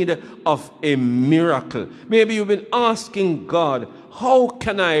need of a miracle. Maybe you've been asking God, how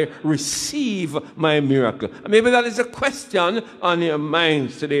can I receive my miracle? Maybe that is a question on your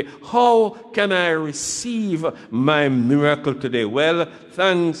minds today. How can I receive my miracle today? Well,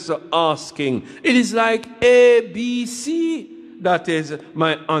 thanks for asking. It is like ABC. That is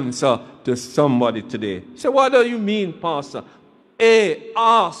my answer to somebody today. So what do you mean, Pastor? A,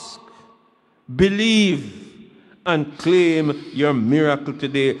 ask, believe, and claim your miracle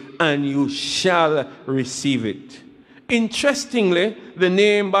today, and you shall receive it. Interestingly, the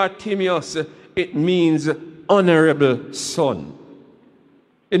name Bartimaeus, it means honorable son.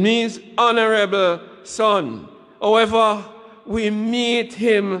 It means honorable son. However, we meet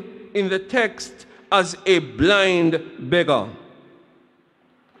him in the text as a blind beggar.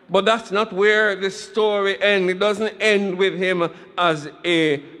 But that's not where the story ends. It doesn't end with him as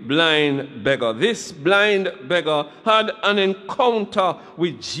a blind beggar. This blind beggar had an encounter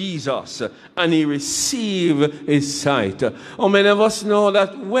with Jesus and he received his sight. How many of us know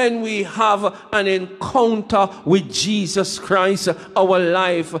that when we have an encounter with Jesus Christ, our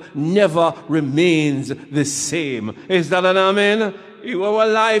life never remains the same? Is that an amen? Our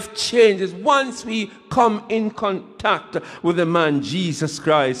life changes. Once we come in contact with the man Jesus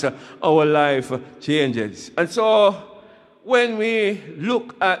Christ, our life changes. And so when we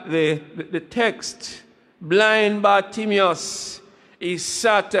look at the text, blind Bartimaeus, he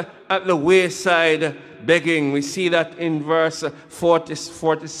sat at the wayside begging. We see that in verse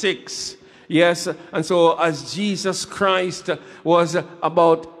 46. Yes, and so as Jesus Christ was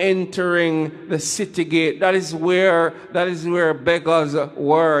about entering the city gate, that is where beggars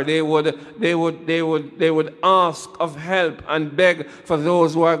were. They would ask of help and beg for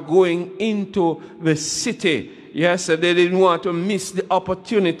those who are going into the city. Yes, they didn't want to miss the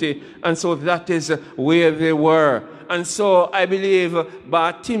opportunity, and so that is where they were. And so I believe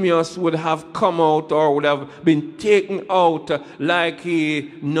Bartimaeus would have come out or would have been taken out like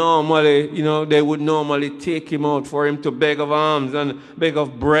he normally, they would normally take him out for him to beg of alms and beg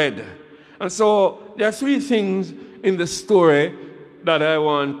of bread. And so there are three things in the story that I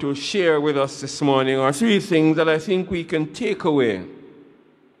want to share with us this morning, or three things that I think we can take away.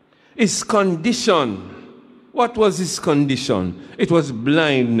 His condition. What was his condition? It was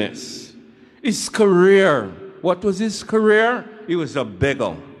blindness. His career. What was his career? He was a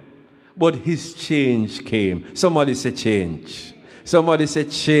beggar. But his change came. Somebody say change. Somebody say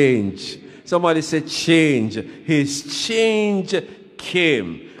change. Somebody say change. His change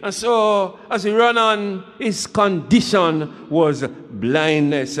came. And so, as we run on, his condition was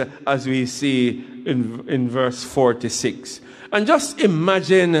blindness, as we see in verse 46. And just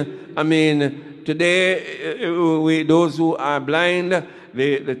imagine, today, those who are blind,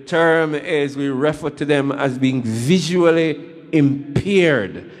 the term is, we refer to them as being visually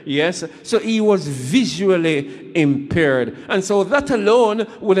impaired. Yes? So he was visually impaired. And so that alone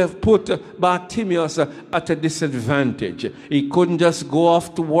would have put Bartimaeus at a disadvantage. He couldn't just go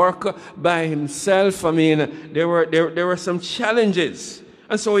off to work by himself. There were some challenges.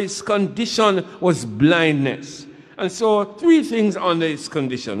 And so his condition was blindness. And so three things under his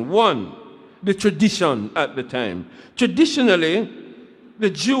condition. One, the tradition at the time. Traditionally, the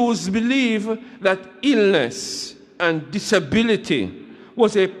Jews believed that illness and disability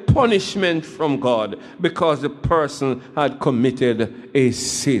was a punishment from God because the person had committed a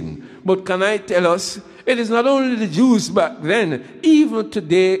sin. But can I tell us, it is not only the Jews back then, even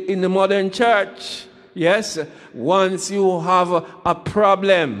today in the modern church. Yes, once you have a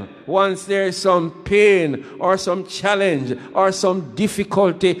problem, once there is some pain or some challenge or some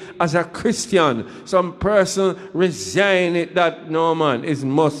difficulty as a Christian, some person resign it that, no man, it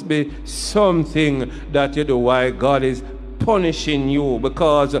must be something that you do. Why God is punishing you,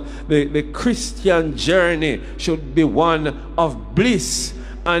 because the Christian journey should be one of bliss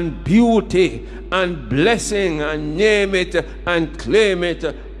and beauty and blessing, and name it and claim it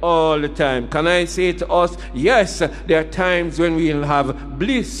all the time. Can I say to us, yes, there are times when we'll have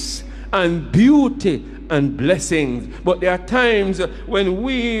bliss and beauty and blessings, but there are times when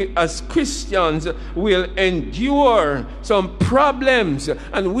we as Christians will endure some problems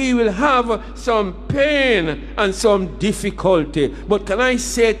and we will have some pain and some difficulty. But can I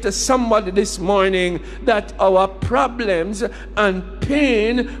say to somebody this morning that our problems and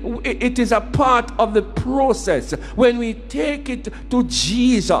pain, it is a part of the process. When we take it to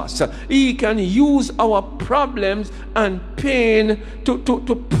Jesus, He can use our problems and pain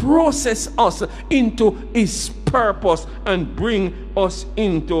to process us into His purpose and bring us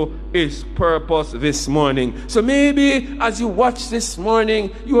into His purpose this morning. So maybe as you watch this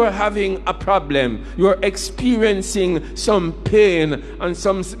morning, you are having a problem, you are experiencing some pain, and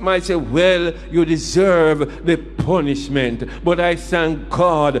some might say, well, you deserve the punishment. But I thank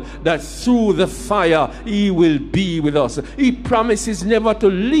God that through the fire He will be with us. He promises never to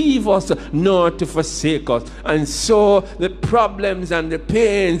leave us nor to forsake us. And so the problems and the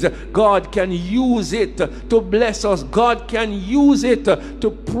pains, God can use it to bless us. God can use it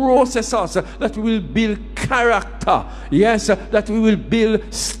to process us, that we will build character. Yes, that we will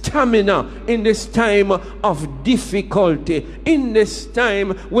build stamina in this time of difficulty, in this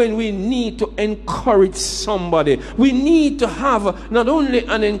time when we need to encourage somebody. We need to have not only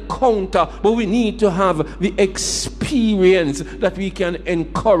an encounter, but we need to have the experience that we can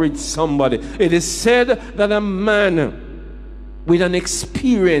encourage somebody. It is said that a man with an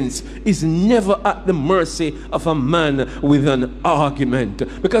experience is never at the mercy of a man with an argument.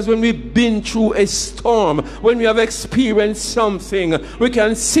 Because when we've been through a storm, when we have experienced something, we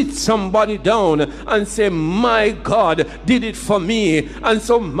can sit somebody down and say, my God did it for me, and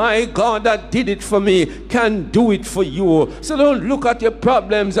so my God that did it for me can do it for you. So don't look at your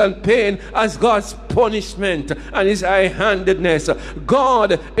problems and pain as God's punishment and His high-handedness.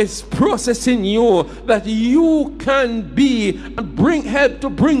 God is processing you that you can be and help to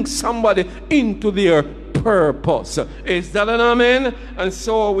bring somebody into their purpose. Is that an amen? And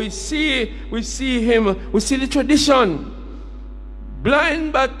so we see him, we see the tradition.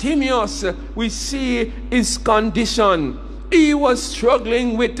 Blind Bartimaeus, we see his condition. He was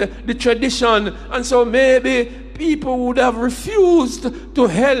struggling with the tradition, and so maybe people would have refused to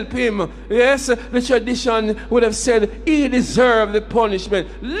help him. Yes, the tradition would have said he deserved the punishment.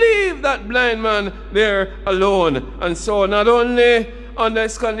 Leave that blind man there alone. And so not only on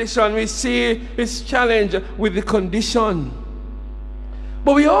this condition, we see his challenge with the condition,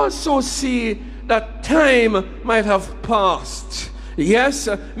 but we also see that time might have passed. Yes,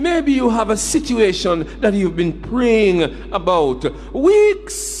 maybe you have a situation that you've been praying about.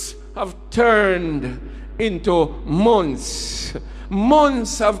 Weeks have turned into months.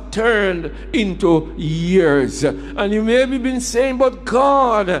 Months have turned into years. And you may have been saying, but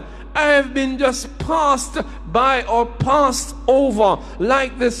God, I have been just passed by or passed over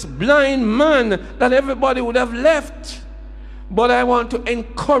like this blind man that everybody would have left. But I want to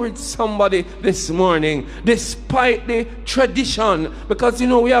encourage somebody this morning, despite the tradition, because you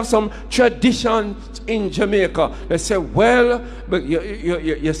know we have some traditions in Jamaica. They say, well, but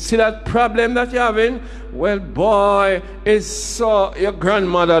you see that problem that you're having? Well, boy, it's so your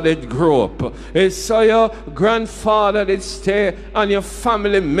grandmother did grow up. It's so your grandfather did stay, and your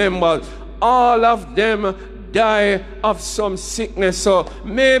family members, all of them die of some sickness. So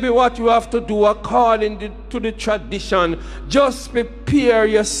maybe what you have to do according to the tradition, just prepare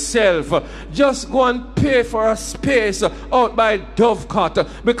yourself. Just go and pay for a space out by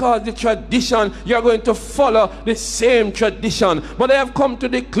Dovecot, because the tradition, you're going to follow the same tradition. But I have come to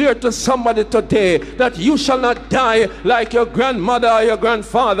declare to somebody today that you shall not die like your grandmother or your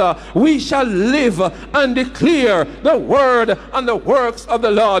grandfather. We shall live and declare the word and the works of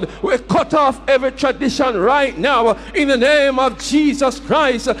the Lord. We cut off every tradition right right now in the name of Jesus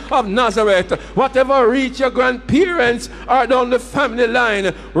Christ of Nazareth. Whatever reach your grandparents or down the family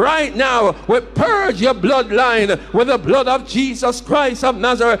line, right now we purge your bloodline with the blood of Jesus Christ of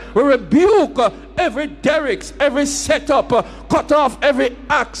Nazareth. We rebuke every derricks, every setup, cut off every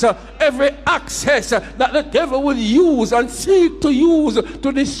axe, every access that the devil will use and seek to use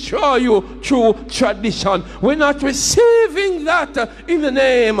to destroy you through tradition. We're not receiving that in the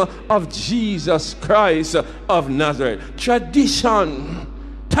name of Jesus Christ of Nazareth. Tradition,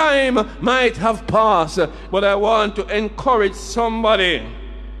 time might have passed, but I want to encourage somebody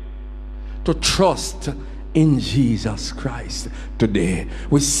to trust in Jesus Christ today.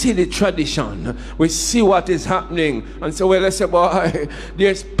 We see the tradition, we see what is happening, and so let's say, boy,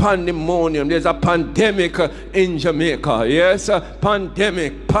 there's pandemonium, there's a pandemic in Jamaica. Yes,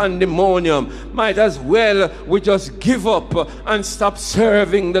 pandemonium. Might as well we just give up and stop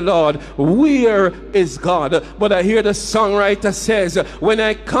serving the Lord. Where is God? But I hear the songwriter says, when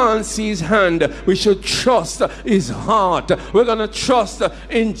I can't see his hand, we should trust his heart. We're gonna trust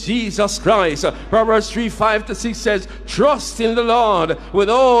in Jesus Christ. Proverbs 3:5-6 says, trust in the Lord with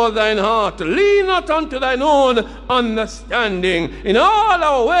all thine heart, lean not unto thine own understanding, in all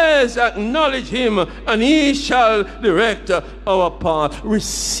our ways acknowledge him, and he shall direct our path.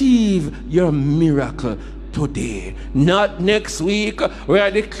 Receive your miracle today, not next week. We are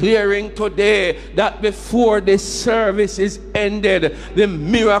declaring today that before this service is ended, the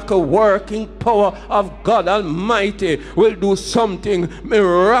miracle working power of God Almighty will do something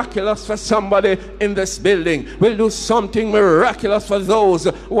miraculous for somebody in this building, will do something miraculous for those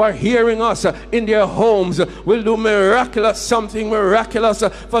who are hearing us in their homes, will do something miraculous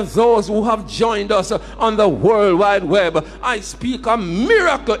for those who have joined us on the World Wide Web. I speak a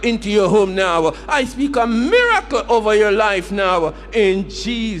miracle into your home now. I speak a miracle over your life now in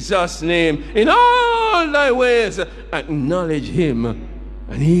Jesus' name. In all thy ways acknowledge him,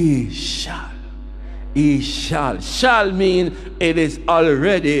 and he shall mean it is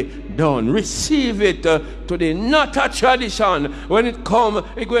already done. Receive it today. Not a tradition. When it comes,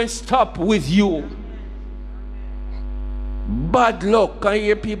 it's going to stop with you. Bad luck. I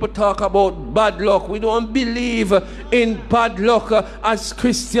hear people talk about bad luck. We don't believe in bad luck as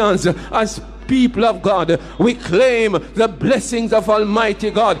Christians, as people of God. We claim the blessings of Almighty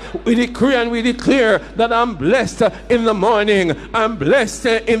God. We decree and we declare that I'm blessed in the morning, I'm blessed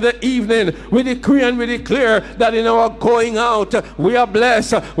in the evening. We decree and we declare that in our going out we are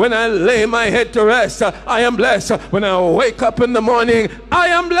blessed. When I lay my head to rest, I am blessed. When I wake up in the morning, I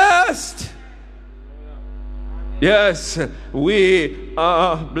am blessed. Yes, we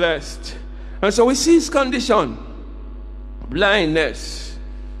are blessed. And so we see his condition: blindness,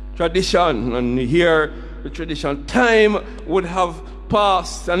 tradition. And here the tradition, time would have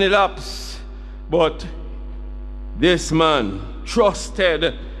passed and elapsed, but this man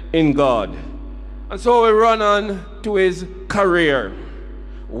trusted in God. And so we run on to his career.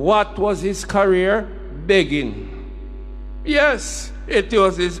 What was his career? Begging. Yes, it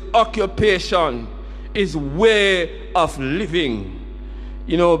was his occupation, his way of living.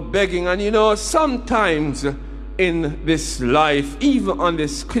 You know, begging. And you know, sometimes in this life, even on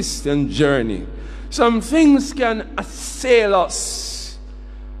this Christian journey, some things can assail us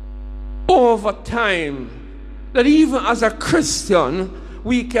over time, that even as a Christian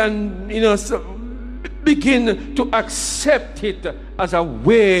we can, you know, begin to accept it as a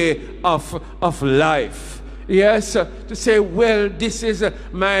way of life. Yes, to say, well, this is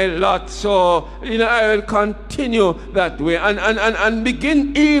my lot, so, you know, I will continue that way, and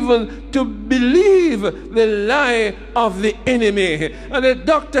begin even to believe the lie of the enemy. And the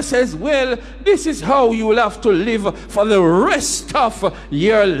doctor says, well, this is how you will have to live for the rest of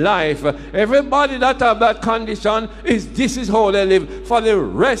your life. Everybody that have that condition, this is how they live for the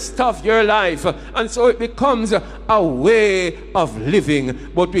rest of your life. And so it becomes a way of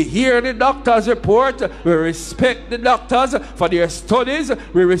living. But we hear the doctor's report, we respect the doctors for their studies,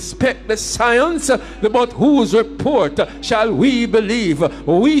 we respect the science, but whose report shall we believe?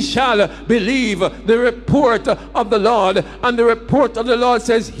 We shall believe the report of the Lord. And the report of the Lord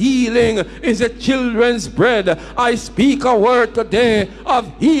says, healing is the children's bread. I speak a word today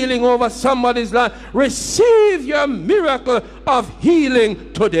of healing over somebody's life. Receive your miracle of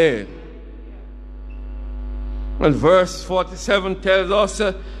healing today. And verse 47 tells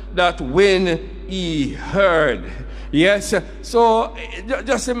us that when he heard. Yes, so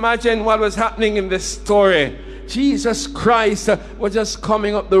just imagine what was happening in this story. Jesus Christ was just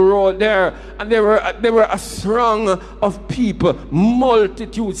coming up the road there, and there were a throng of people,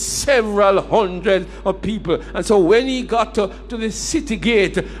 multitude, several hundreds of people. And so when he got to the city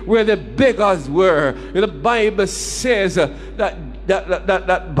gate where the beggars were, the Bible says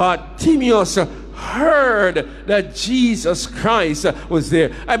that Bartimaeus heard that Jesus Christ was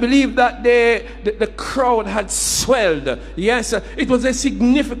there. I believe that the crowd had swelled. Yes, it was a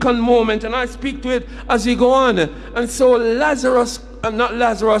significant moment, and I speak to it as we go on. And so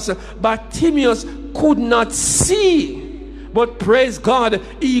Bartimaeus could not see. But praise God,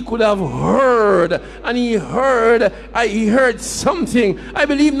 he could have heard, and he heard something. I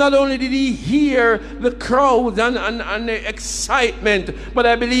believe not only did he hear the crowd and the excitement, but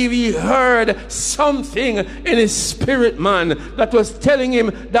I believe he heard something in his spirit, man, that was telling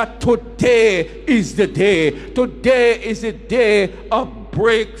him that today is the day. Today is the day of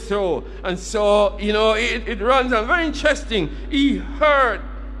breakthrough. And so, you know, it runs on. Very interesting. He heard.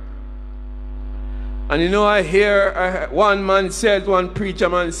 And you know, I hear one preacher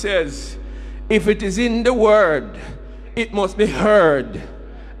man says, if it is in the word, it must be heard.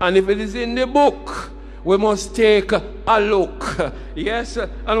 And if it is in the book, we must take a look. Yes,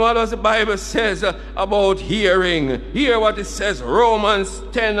 and what does the Bible says about hearing? Hear what it says, Romans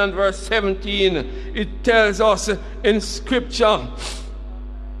 10 and verse 17. It tells us in scripture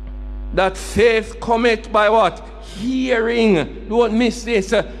that faith cometh by what? Hearing. Don't miss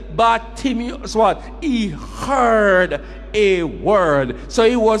this. Bartimaeus, what? He heard a word. So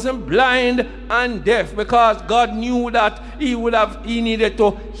he wasn't blind and deaf, because God knew that he needed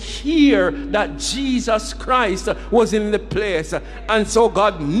to hear that Jesus Christ was in the place. And so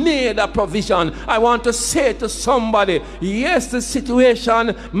God made a provision. I want to say to somebody, yes, the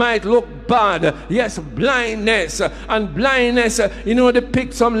situation might look bad. Yes, blindness, you know,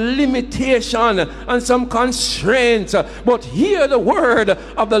 depict some limitation and some constraints. But hear the word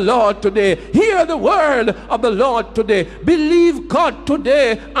of the Lord today. Hear the word of the Lord today. Believe God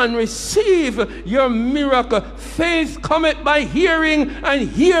today and receive your miracle. Faith cometh by hearing, and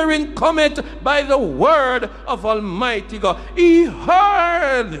hearing cometh by the word of Almighty God. He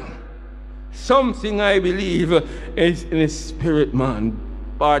heard something, I believe, is in his spirit, man.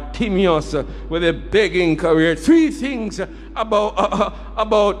 Bartimaeus with a begging career. Three things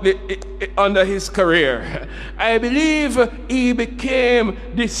under his career. I believe he became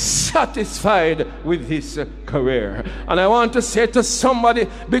dissatisfied with his career. And I want to say to somebody,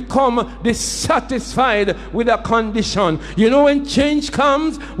 become dissatisfied with a condition. You know, when change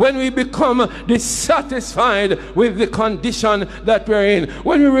comes, when we become dissatisfied with the condition that we're in,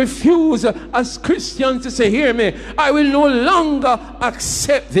 when we refuse as Christians to say, hear me, I will no longer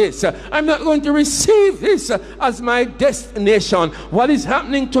accept this. I'm not going to receive this as my destination. What is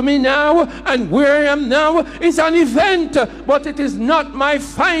happening to me now and where I am now is an event, but it is not my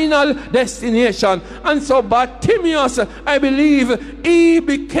final destination. And so Bartimaeus, I believe, he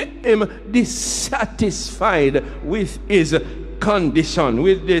became dissatisfied with his condition,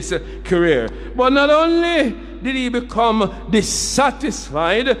 with this career. But not only did he become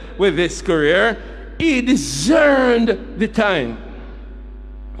dissatisfied with this career, he discerned the time.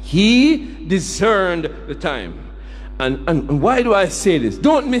 He discerned the time. And why do I say this?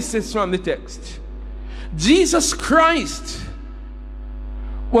 Don't miss this from the text. Jesus Christ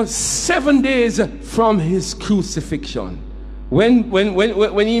was 7 days from his crucifixion. When blind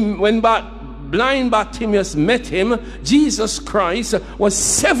Bartimaeus met him, Jesus Christ was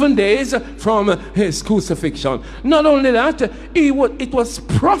 7 days from his crucifixion. Not only that, it was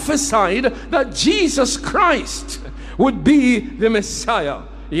prophesied that Jesus Christ would be the Messiah.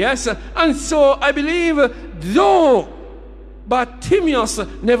 Yes, and so I believe, though Bartimaeus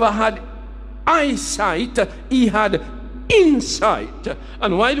never had eyesight, he had insight.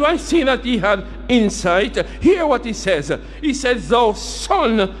 And why do I say that he had insight? Hear what he says. He says, thou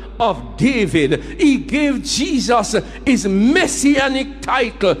son of David. He gave Jesus his messianic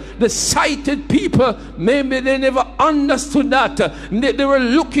title. The sighted people, maybe they never understood that. They were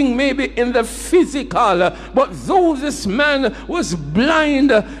looking maybe in the physical, but though this man was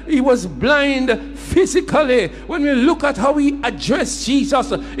blind, he was blind physically. When we look at how he addressed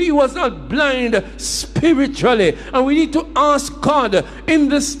Jesus, he was not blind spiritually. And we need to ask God in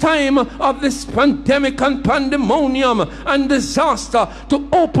this time of this pandemic and pandemonium and disaster to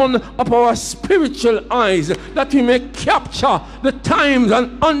open up our spiritual eyes, that we may capture the times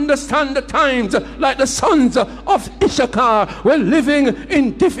and understand the times, like the sons of Issachar. We're living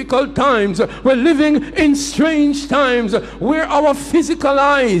in difficult times. We're living in strange times where our physical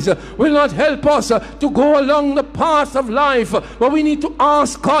eyes will not help us to go along the path of life, but we need to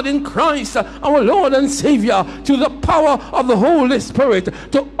ask God in Christ, our Lord and Savior, to the power of the Holy Spirit,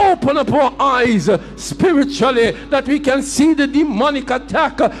 to open up our eyes spiritually, that we can see the demonic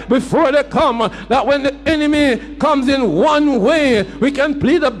attack before they come, that when the enemy comes in one way, we can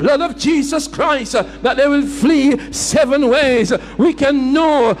plead the blood of Jesus Christ, that they will flee 7 ways. We can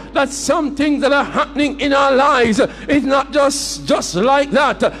know that some things that are happening in our lives is not just like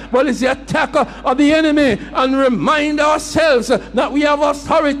that, but it's the attack of the enemy, and remind ourselves that we have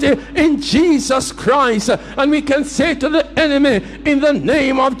authority in Jesus Christ, and we can say to the enemy, in the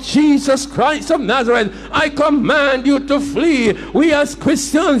name of Jesus Christ of Nazareth, I command you to flee. We as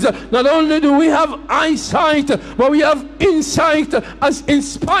Christians, not only do we have eyesight, but we have insight as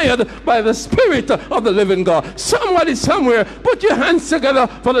inspired by the Spirit of the living God. Somebody somewhere, put your hands together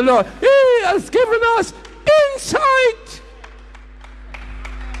for the Lord. He has given us insight.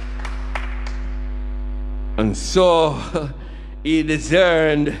 And so he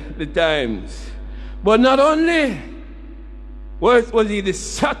discerned the times. But not only was he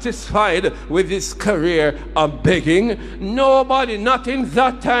dissatisfied with his career of begging, nobody, not in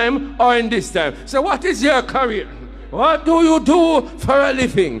that time or in this time. So what is your career? What do you do for a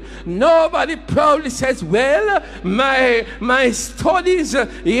living? Nobody proudly says, well, my studies,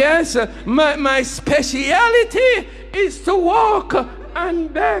 yes, my speciality is to walk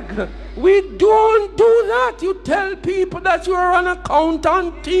and beg. We don't do that. You tell people that you are an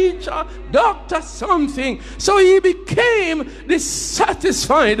accountant, teacher, doctor, something. So he became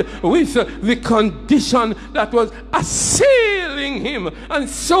dissatisfied with the condition that was assailing him. And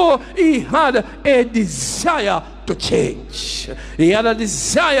so he had a desire to change. He had a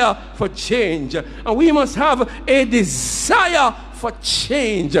desire for change. And we must have a desire for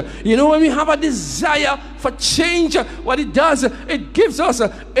change. You know, when we have a desire for change, what it does, it gives us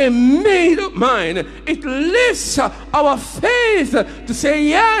a made-up mind. It lifts our faith to say,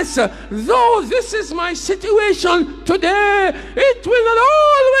 yes, though this is my situation today, it will not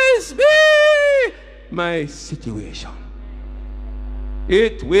always be my situation.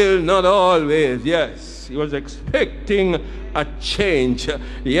 It will not always, yes. He was expecting a change.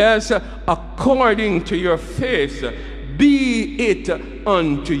 Yes, according to your faith, be it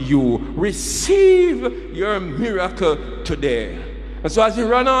unto you. Receive your miracle today. And so as we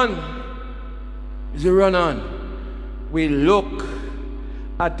run on, we look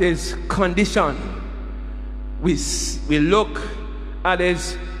at his condition. We look at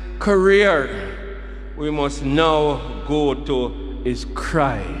his career. We must now go to his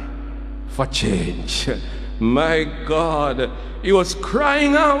cry for change. My God, he was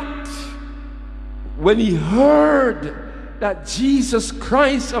crying out when he heard that Jesus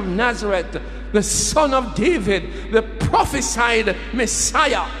Christ of Nazareth, the son of David, the prophesied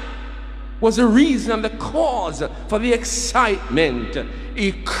Messiah, was the reason and the cause for the excitement.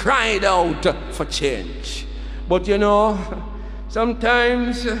 He cried out for change. But you know,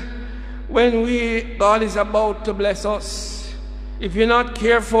 sometimes when God is about to bless us, if you're not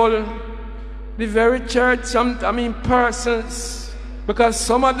careful, the very church, persons, because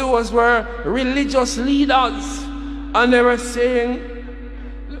some of those were religious leaders, and they were saying,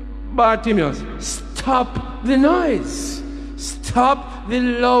 Bartimaeus, stop the noise, stop the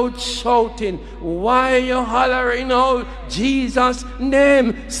loud shouting. Why are you hollering out Jesus'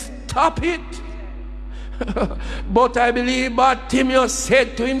 name? Stop it. But I believe Bartimaeus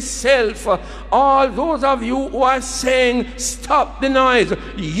said to himself, all those of you who are saying stop the noise,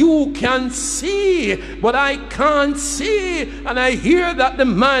 you can see, but I can't see. And I hear that the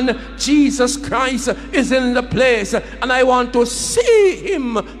man Jesus Christ is in the place, and I want to see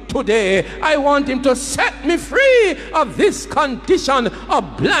him today. I want him to set me free of this condition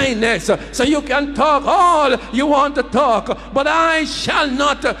of blindness. So you can talk all you want to talk, but I shall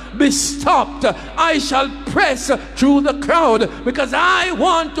not be stopped. I shall press through the crowd, because I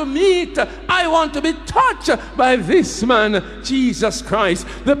want to meet, I want to be touched by this man, Jesus Christ,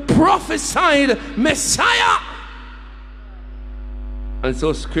 the prophesied Messiah. And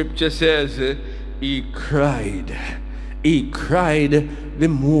so scripture says he cried the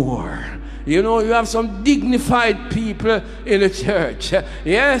more. You know, you have some dignified people in the church,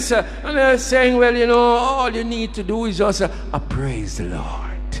 yes, and they're saying, well, you know, all you need to do is just praise the Lord.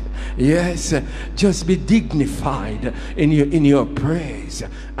 Yes, just be dignified in your praise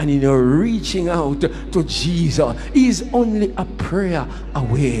and in your reaching out to Jesus. He's only a prayer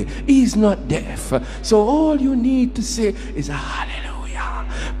away. He's not deaf. So all you need to say is hallelujah.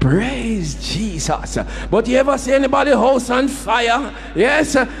 Praise Jesus. But you ever see anybody house on fire?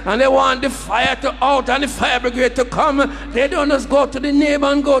 Yes, and they want the fire to out and the fire brigade to come. They don't just go to the neighbor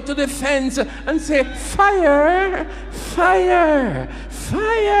and go to the fence and say, fire, fire,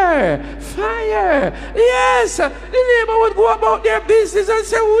 fire, fire. Yes, the neighbor would go about their business and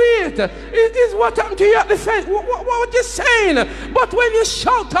say, wait, is what happened to you at the fence? What were you saying? But when you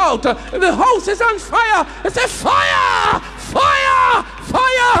shout out, the house is on fire, they say, fire, fire, fire.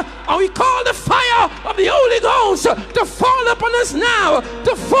 And we call the fire of the Holy Ghost to fall upon us now,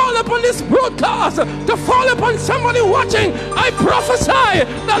 to fall upon this broadcast, to fall upon somebody watching. I prophesy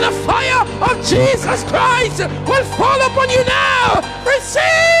that the fire of Jesus Christ will fall upon you now. Receive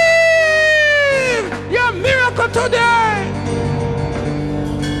your miracle today.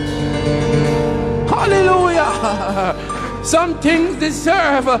 Hallelujah. Some things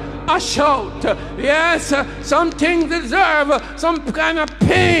deserve a shout. Yes, some things deserve some kind of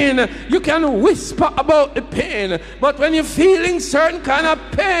pain. You can whisper about the pain, but when you're feeling certain kind of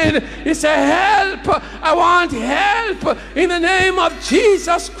pain, you say, help, I want help in the name of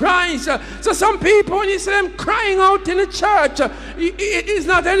Jesus Christ. So some people, when you see them crying out in the church, it is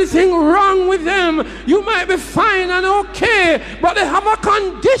not anything wrong with them. You might be fine and okay, but they have a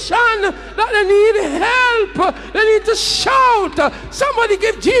condition that they need help. They need to shout. Somebody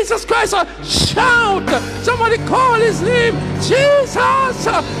give Jesus Christ a shout. Somebody call his name. Jesus,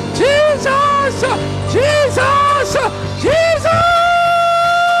 Jesus, Jesus, Jesus.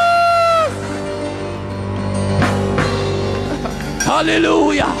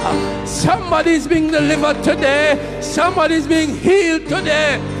 Hallelujah. Somebody's being delivered today. Somebody's being healed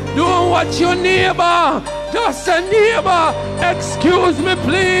today. Don't watch your neighbor. Just a neighbor. Excuse me,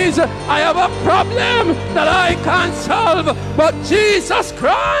 please. I have a problem that I can't solve. But Jesus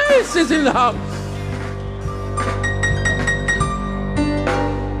Christ is in the house.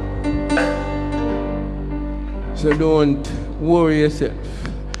 So don't worry yourself.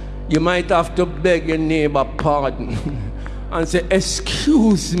 You might have to beg your neighbor pardon and say,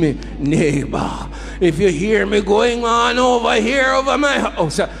 excuse me, neighbor. If you hear me going on over here over my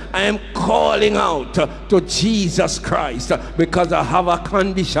house, I am calling out to Jesus Christ because I have a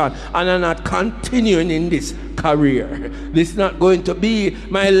condition and I'm not continuing in this career. This is not going to be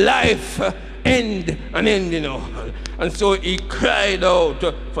my life end, you know. And so he cried out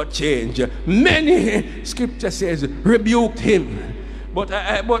for change. Many scripture says rebuked him. But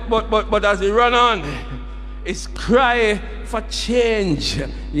as he ran on, his cry for change.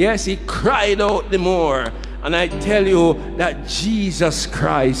 Yes, he cried out the more. And I tell you that Jesus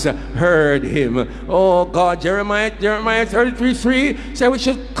Christ heard him. Oh God, Jeremiah 33:3 said we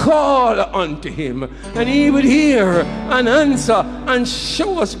should call unto him, and he would hear and answer and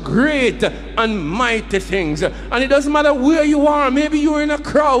show us great and mighty things. And it doesn't matter where you are. Maybe you're in a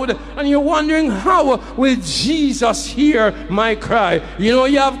crowd and you're wondering, how will Jesus hear my cry? You know,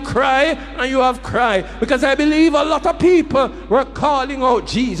 you have cry and you have cry, because I believe a lot of people were calling out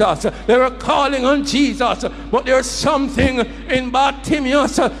Jesus. They were calling on Jesus. But there's something in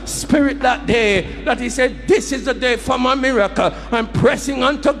Bartimaeus' spirit that day that he said, this is the day for my miracle. I'm pressing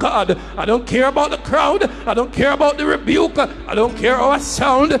unto God. I don't care about the crowd. I don't care about the rebuke. I don't care how I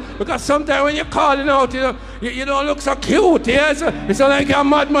sound, because sometimes when you're calling out, you know, you don't look so cute, yes? It's not like you're a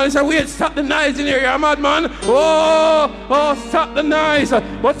madman. You say, wait, stop the noise in here, you're a madman. Oh, stop the noise.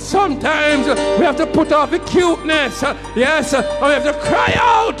 But sometimes we have to put off the cuteness, yes? And we have to cry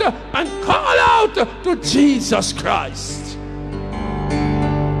out and call out to Jesus Christ.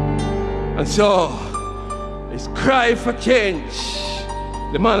 And so, his cry for change.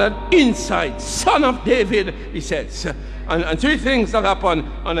 The man had insight, son of David, he says. And three things that happened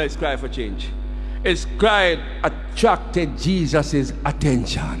on his cry for change. His cry attracted Jesus'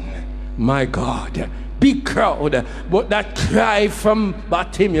 attention. My God, big crowd, but that cry from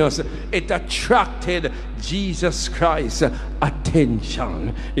Bartimaeus, it attracted Jesus Christ's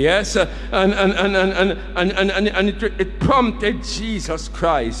attention. Yes, and it prompted Jesus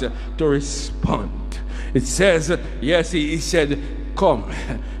Christ to respond. It says, yes, he said, come.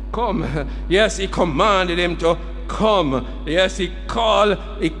 Yes, he commanded him to come. Yes, he called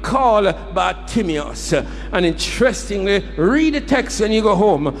Bartimaeus. And interestingly, read the text when you go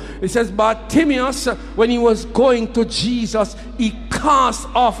home. It says Bartimaeus, when he was going to Jesus, he cast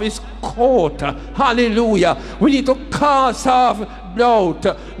off his coat. Hallelujah. We need to cast off doubt.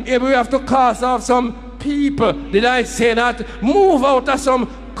 Maybe we have to cast off some people. Did I say that? Move out of some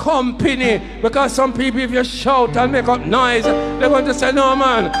company, because some people, if you shout and make up noise, they're going to say, no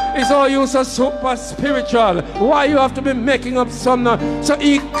man, it's all you so super spiritual. Why you have to be making up some noise? So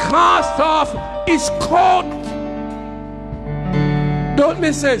he cast off his coat. Don't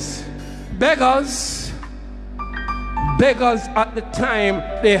miss this. Beggars at the time,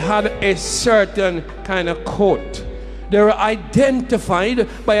 they had a certain kind of coat. They were identified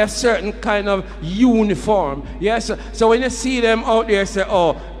by a certain kind of uniform. Yes, so when you see them out there, say,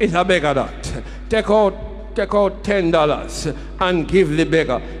 oh, it's a beggar that. Take out $10 and give the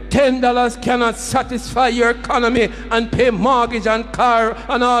beggar. $10 cannot satisfy your economy and pay mortgage and car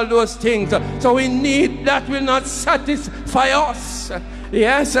and all those things. So we need that will not satisfy us.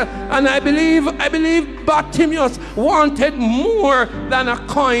 Yes, and I believe Bartimaeus wanted more than a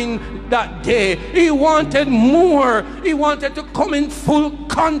coin that day. He wanted more. He wanted to come in full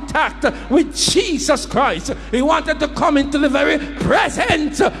contact with Jesus Christ. He wanted to come into the very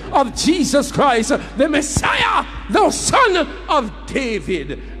presence of Jesus Christ, the Messiah, the Son of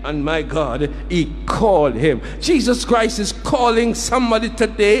David. And my God, he called him. Jesus Christ is calling somebody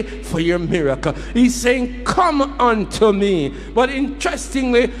today for your miracle. He's saying, come unto me. But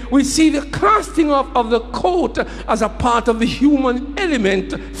interestingly, we see the casting off of the coat as a part of the human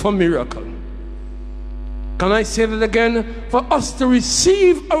element for miracle. Can I say that again? For us to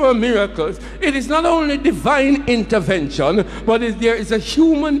receive our miracles, it is not only divine intervention, but there is a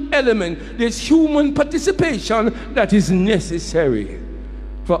human element. There's human participation that is necessary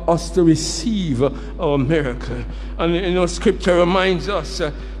for us to receive our miracle. And you know, scripture reminds us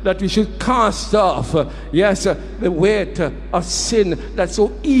that we should cast off, the weight of sin that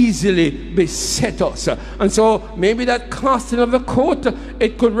so easily beset us. And so maybe that casting of the coat,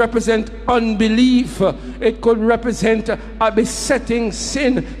 it could represent unbelief. It could represent a besetting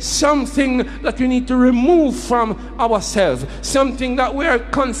sin, something that we need to remove from ourselves, something that we are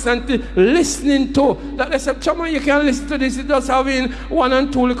constantly listening to. That they say, Chama, you can listen to this, it does have in 1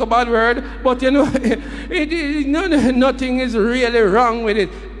 and 2 look a bad word, but you know, nothing is really wrong with it.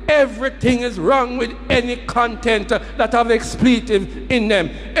 Everything is wrong with any content that have expletive in them.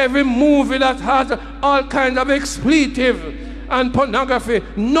 Every movie that has all kinds of expletive and pornography,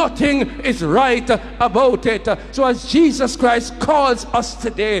 nothing is right about it. So as Jesus Christ calls us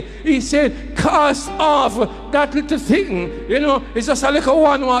today, he said, cast off that little thing. You know, it's just a little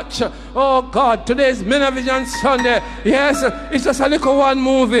one watch. Oh God, today's Menavision Sunday. Yes, it's just a little one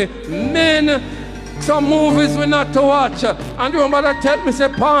movie. Some movies we're not to watch. And your mother tell me, say,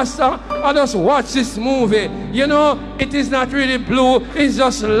 Pastor, I just watch this movie. You know, it is not really blue, it's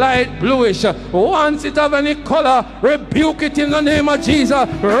just light bluish. Once it have any color, rebuke it in the name of Jesus.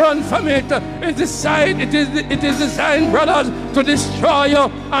 Run from it. It is designed, brothers, to destroy you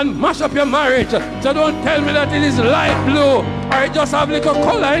and mash up your marriage. So don't tell me that it is light blue or it just have little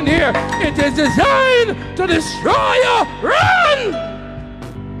color in here. It is designed to destroy you. Run!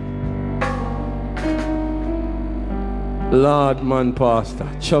 Lord, man,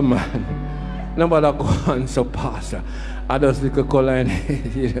 Pastor, man. Nobody go on, so Pastor. I just look a color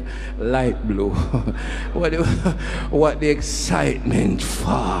in light blue. What the excitement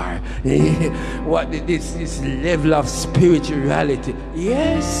for? What this level of spirituality?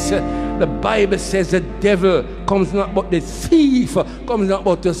 Yes, the Bible says the devil comes not but the thief, comes not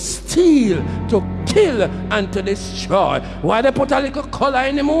but to steal, to kill, and to destroy. Why they put a little color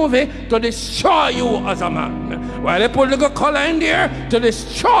in the movie? To destroy you as a man. Why they put a little color in there? To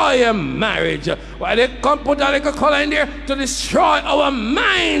destroy your marriage. Why they come put a little color in there? To destroy our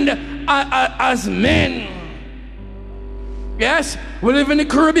mind as men. Yes, we live in the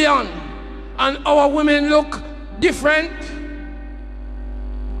Caribbean and our women look different.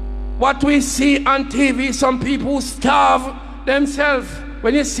 What we see on TV, some people starve themselves.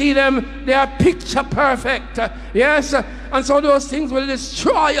 When you see them, they are picture perfect. Yes, and so those things will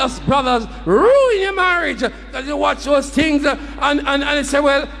destroy us, brothers, ruin your marriage. Because you watch those things and you say,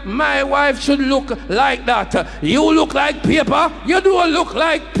 well, my wife should look like that. You look like paper. You don't look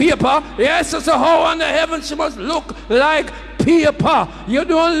like paper. Yes, so how under heaven she must look like paper. You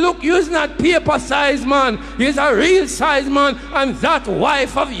don't look, you're not paper size man. You're a real size man. And that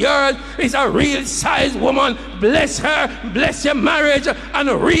wife of yours is a real size woman. Bless her, bless your marriage, and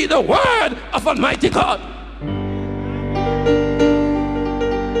read the word of Almighty God.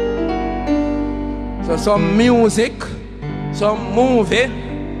 So some music, some movie,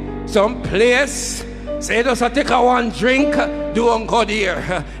 some place, say just take a one drink, don't go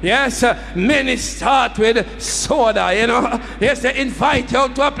there. Yes, many start with soda, you know. Yes, they invite you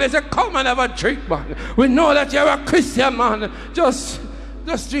out to a place, they come and have a drink, man. We know that you're a Christian, man. Just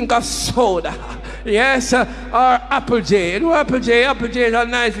drink a soda. Yes, or apple J. You know apple J is a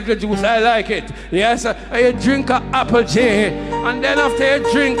nice little juice, I like it. Yes, you drink a apple J. And then after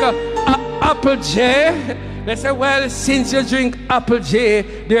you drink a apple J, They say, well, since you drink Apple J,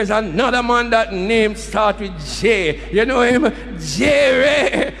 there's another man that name start with J. You know him?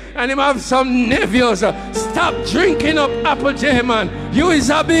 J-Ray. And him have some nephews. Stop drinking up Apple J, man. You is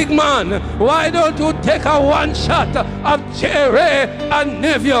a big man. Why don't you take a one shot of J-Ray and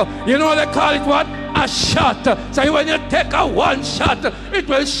nephew? You know they call it what? A shot. So when you take a one shot, it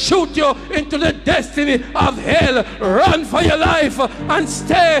will shoot you into the destiny of hell. Run for your life and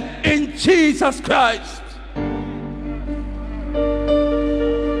stay in Jesus Christ.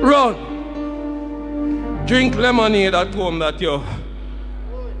 Run. Drink lemonade at home that your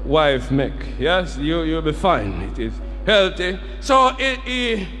wife make. Yes, you'll be fine. It is healthy. So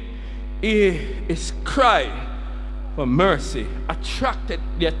his cry for mercy attracted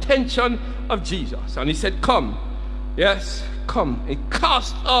the attention of Jesus, and he said, come. Yes, come. He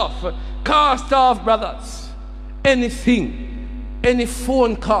cast off, brothers, anything, any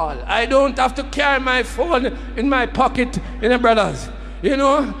phone call. I don't have to carry my phone in my pocket, brothers. You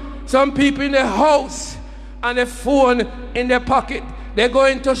know, some people in the house and the phone in their pocket, they go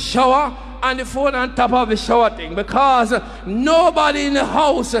into shower and the phone on top of the shower thing, because nobody in the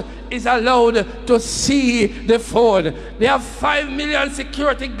house is allowed to see the phone. They have 5 million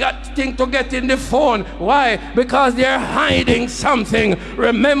security thing to get in the phone. Why? Because they're hiding something.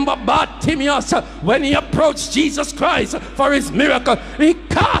 Remember Bartimaeus, when he approached Jesus Christ for his miracle, he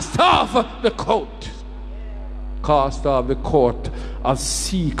cast off the coat. Cast off the coat of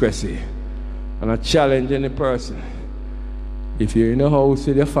secrecy. And I challenge any person, if you're in a house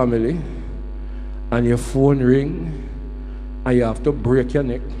with your family and your phone ring and you have to break your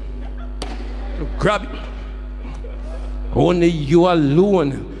neck, grab it. Only you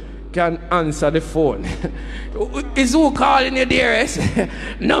alone can answer the phone. Is who calling you, dearest?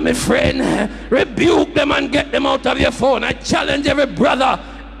 No, my friend. Rebuke them and get them out of your phone. I challenge every brother,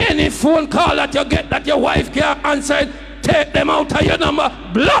 any phone call that you get that your wife can't answer, take them out of your number,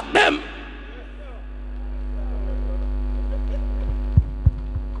 block them.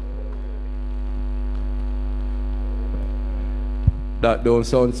 That don't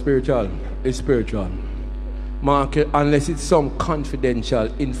sound spiritual. It's spiritual. Mark it unless it's some confidential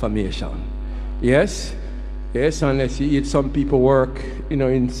information. Yes? Yes, unless some people work,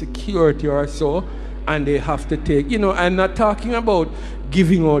 in security or so, and they have to take, I'm not talking about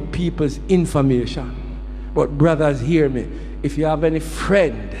giving out people's information. But brothers, hear me. If you have any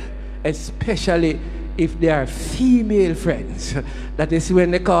friend, especially if they are female friends, that is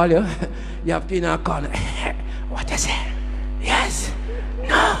when they call you, you have to call, what is it? Yes.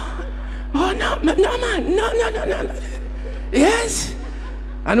 No. Oh, no, man. No. Yes.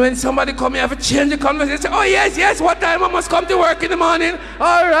 And when somebody come here, I have to change the conversation. Oh, yes. What time I must come to work in the morning?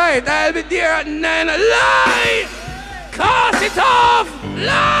 All right, I'll be there at 9. Lie! Cast it off!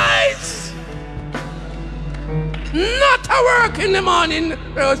 Lies! Not to work in the morning.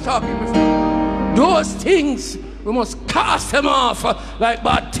 I was talking with those things, we must cast them off. Like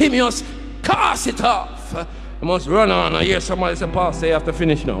Bartimaeus, cast it off. I must run on. I hear somebody say, Pastor, you have to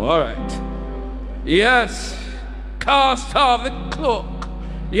finish now. All right. Yes. Cast off the cloak.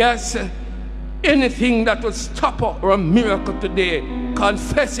 Yes. Anything that will stop a miracle today,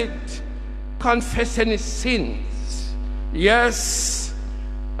 confess it. Confess any sins. Yes.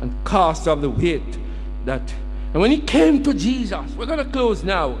 And cast off the weight that. And when he came to Jesus, we're going to close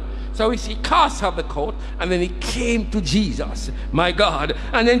now. So he cast off the coat, and then he came to Jesus, my God.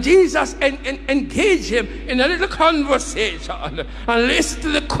 And then Jesus engaged him in a little conversation and listened to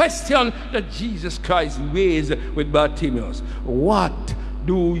the question that Jesus Christ raised with Bartimaeus. What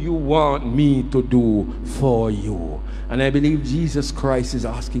do you want me to do for you? And I believe Jesus Christ is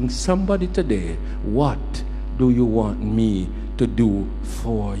asking somebody today, what do you want me to do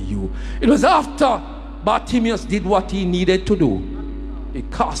for you? It was after Bartimaeus did what he needed to do. He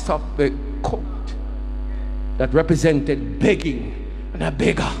cast off the coat that represented begging and a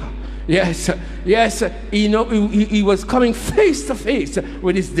beggar. Yes. He was coming face to face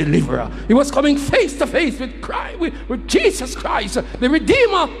with his deliverer. He was coming face to face with Jesus Christ, the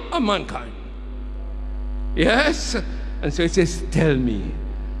Redeemer of mankind. Yes. And so he says, tell me,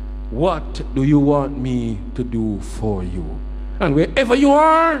 what do you want me to do for you? And wherever you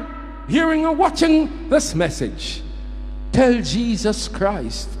are, hearing or watching this message, tell Jesus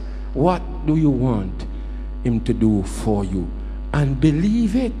Christ, what do you want him to do for you? And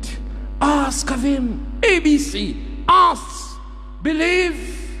believe it. Ask of him. ABC. Ask.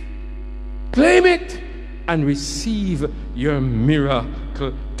 Believe. Claim it. And receive your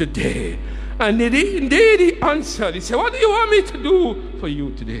miracle today. And indeed he answered. He said, what do you want me to do for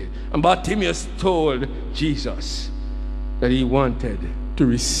you today? And Bartimaeus told Jesus that he wanted to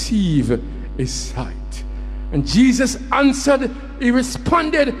receive his sight. And Jesus answered, he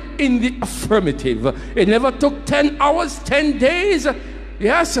responded in the affirmative. It never took 10 hours, 10 days.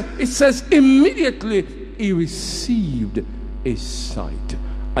 Yes, it says immediately he received his sight.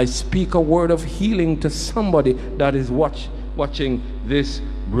 I speak a word of healing to somebody that is watching this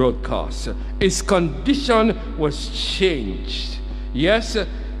broadcast. His condition was changed. Yes,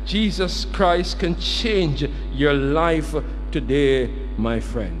 Jesus Christ can change your life today, my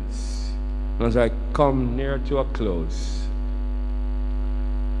friends. As I come near to a close,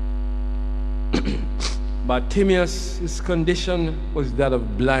 Bartimaeus' condition was that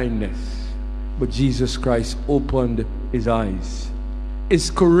of blindness, but Jesus Christ opened his eyes. His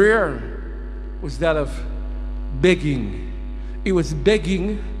career was that of begging. He was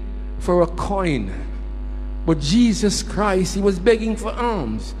begging for a coin, but Jesus Christ, he was begging for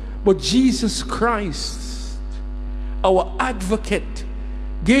alms. But Jesus Christ, our advocate,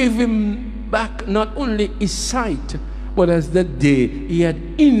 gave him back not only his sight, but as that day he had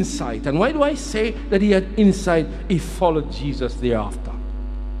insight. And why do I say that he had insight? He followed Jesus thereafter.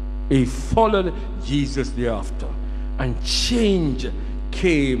 He followed Jesus thereafter, and change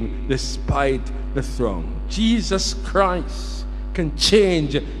came despite the throng. Jesus Christ can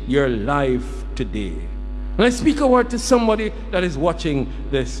change your life today. And I speak a word to somebody that is watching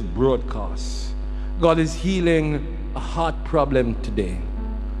this broadcast. God is healing a heart problem today.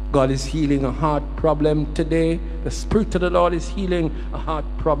 God is healing a heart problem today. The Spirit of the Lord is healing a heart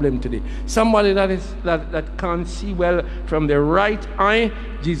problem today. Somebody that can't see well from their right eye,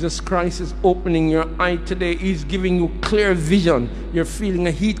 Jesus Christ is opening your eye today. He's giving you clear vision. You're feeling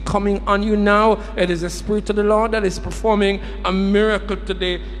a heat coming on you now. It is the Spirit of the Lord that is performing a miracle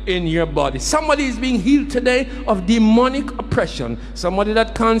today in your body. Somebody is being healed today of demonic oppression. Somebody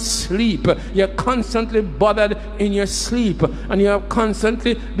that can't sleep. You're constantly bothered in your sleep, and you're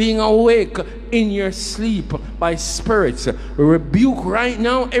constantly being awake in your sleep by spirits. We rebuke right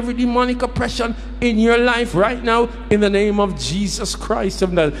now every demonic oppression in your life right now in the name of Jesus Christ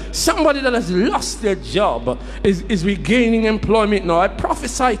of Nazareth. Somebody that has lost their job is regaining employment now. I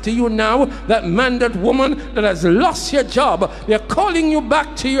prophesy to you now, that man, that woman that has lost your job, they're calling you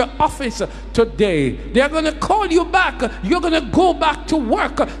back to your office today. They're going to call you back. You're going to go back to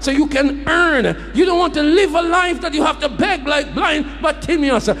work so you can earn. You don't want to live a life that you have to beg like blind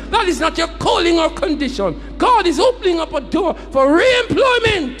Bartimaeus. That is not your calling or condition. God is opening up a door for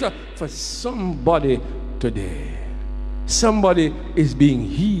re-employment for somebody today. Somebody is being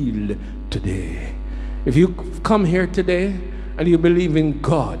healed today. If you come here today and you believe in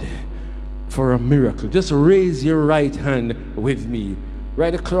God for a miracle, just raise your right hand with me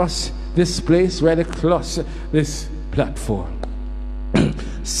right across this place, right across this platform.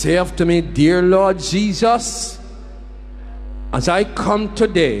 Say after me, dear Lord Jesus, as I come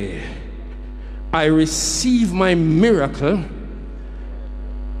today, I receive my miracle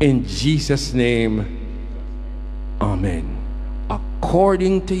in Jesus' name. Amen.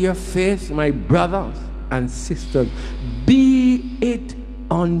 According to your faith, my brothers and sisters, be it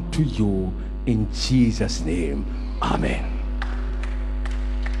unto you in Jesus' name. Amen.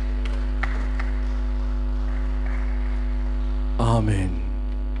 Amen.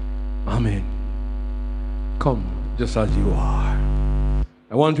 Amen. Come just as you are.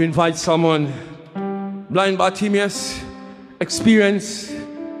 I want to invite someone. Blind Bartimaeus experienced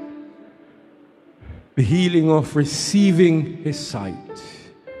the healing of receiving his sight.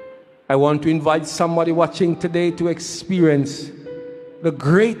 I want to invite somebody watching today to experience the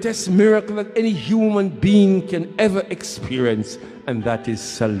greatest miracle that any human being can ever experience, and that is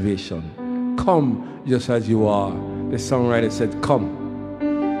salvation. Come just as you are. The songwriter said, come.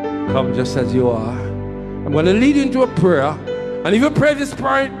 Come just as you are. I'm going to lead you into a prayer. And if you pray this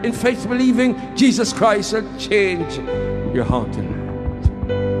prayer in faith, believing, Jesus Christ will change your heart and mind.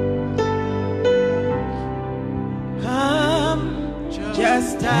 Come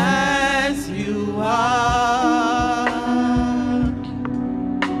just as you are.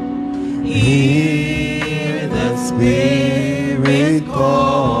 Hear the Spirit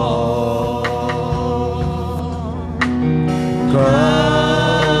call.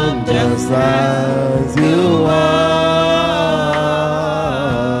 Come just as you are.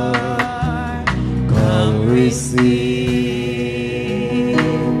 Receive,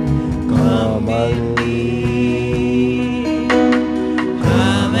 come and live,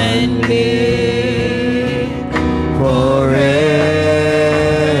 come and live forever.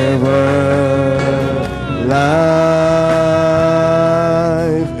 Life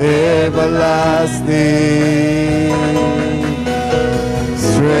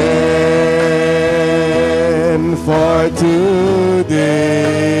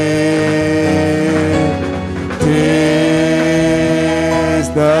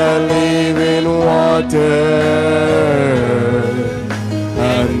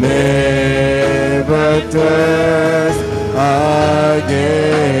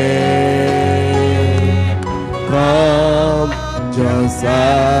Come just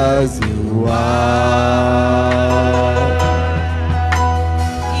as you are.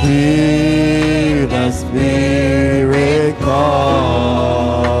 Hear the Spirit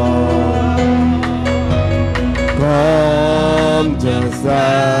come. Come just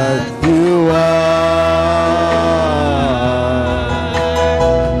as you are.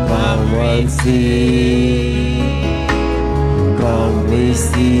 Come and see. Come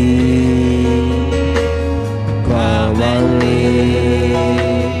receive. Come and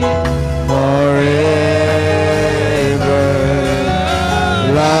live forever.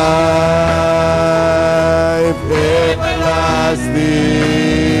 Life everlasting.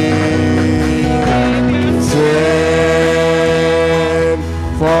 Strength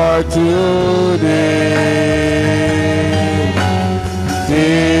for today.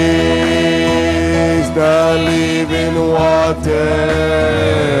 Taste the living water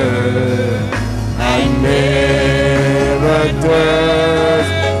and never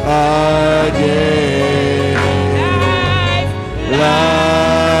thirst again.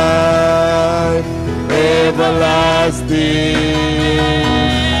 Life everlasting.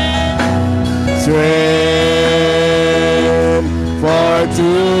 Strength for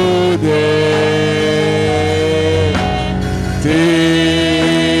today.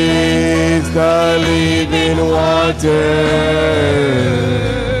 Taste the living water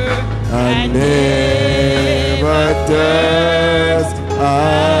and never thirst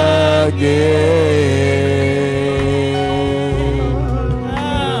again.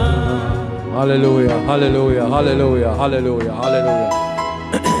 Hallelujah, hallelujah, hallelujah, hallelujah, hallelujah.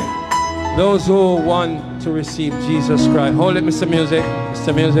 Those who want to receive Jesus Christ, hold it, Mr. Music,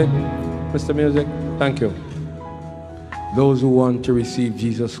 Mr. Music, Mr. Music, thank you. Those who want to receive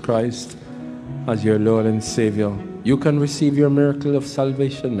Jesus Christ as your Lord and Savior, you can receive your miracle of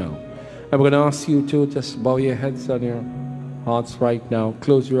salvation now. I'm going to ask you to just bow your heads and your hearts right now.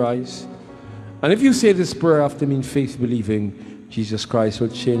 Close your eyes. And if you say this prayer after me in faith, believing, Jesus Christ will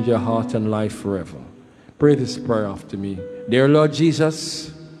change your heart and life forever. Pray this prayer after me. Dear Lord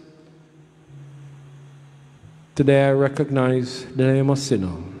Jesus, today I recognize that I am a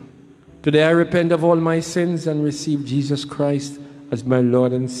sinner. Today I repent of all my sins and receive Jesus Christ as my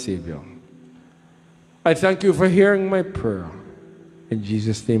Lord and Savior. I thank you for hearing my prayer. In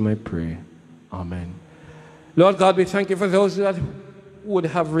Jesus' name I pray. Amen. Lord God, we thank you for those that would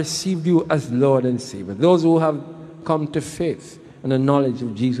have received you as Lord and Savior. Those who have come to faith and the knowledge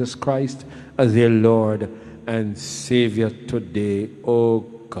of Jesus Christ as their Lord and Savior today, oh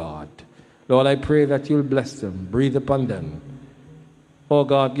God. Lord, I pray that you'll bless them, breathe upon them. Oh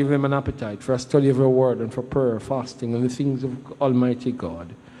God, give them an appetite for a study of your word and for prayer, fasting, and the things of Almighty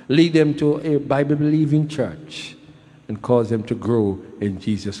God. Lead them to a Bible-believing church and cause them to grow in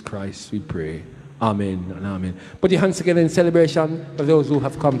Jesus Christ, we pray. Amen and amen. Put your hands together in celebration for those who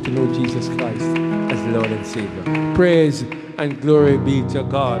have come to know Jesus Christ as Lord and Savior. Praise and glory be to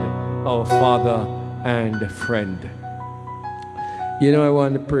God, our Father and friend. You know, I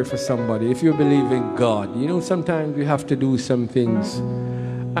want to pray for somebody. If you believe in God, you know, sometimes we have to do some things.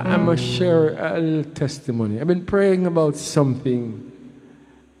 I must share a little testimony. I've been praying about something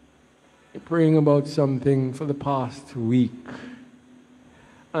for the past week.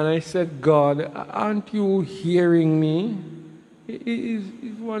 And I said, God, aren't you hearing me? Is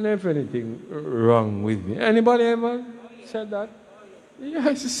one of anything wrong with me? Anybody ever said that? Yeah,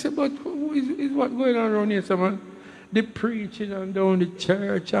 I said, but is what going on around here, someone? The preaching and down the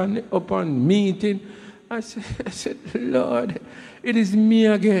church and up on meeting. I said, Lord, it is me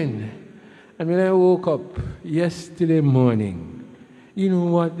again. And when I woke up yesterday morning, you know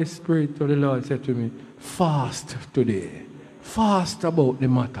what the Spirit of the Lord said to me? Fast today. Fast about the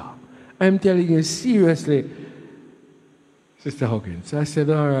matter. I'm telling you seriously, Sister Hawkins. I said,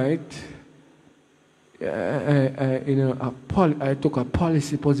 all right. I took a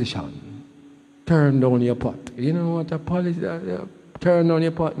policy position. Turn down your pot. You know what a policy, turn down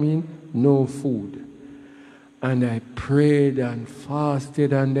your pot means? No food. And I prayed and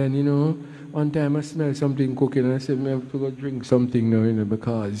fasted, and then, you know, one time I smelled something cooking, and I said, I have to go drink something now, you know,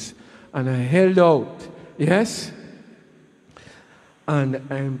 because, and I held out, yes? And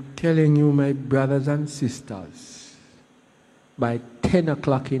I'm telling you, my brothers and sisters, by 10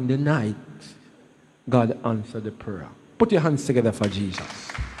 o'clock in the night, God answered the prayer. Put your hands together for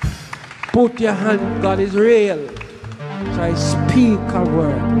Jesus. Put your hand, God is real. So I speak a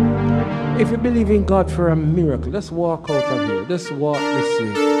word. If you believe in God for a miracle, just walk out of here. Just walk this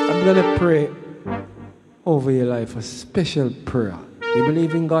way. I'm going to pray over your life, a special prayer. You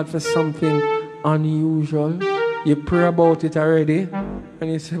believe in God for something unusual? You pray about it already?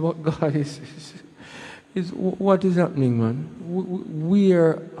 And you say, but God, what is happening, man?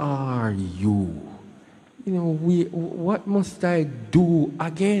 Where are you? You know, what must I do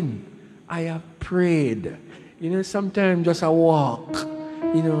again? I have prayed. You know, sometimes just a walk,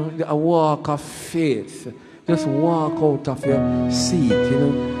 you know, a walk of faith. Just walk out of your seat, you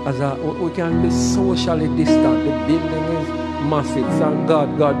know. We can be socially distant. The building is massive. Thank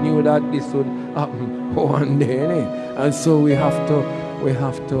God knew that this would happen one day, innit? And so we have to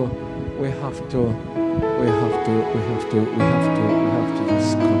just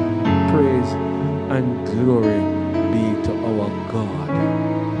come. Praise and glory be to our God.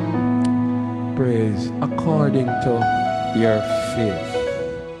 Praise according to your faith.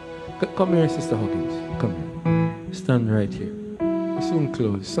 Come here, Sister Huggins. Come here. Stand right here. We'll soon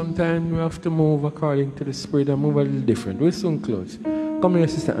close. Sometimes we have to move according to the Spirit and move a little different. We'll soon close. Come here,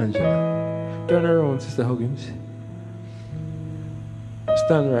 Sister Angela. Turn around, Sister Huggins.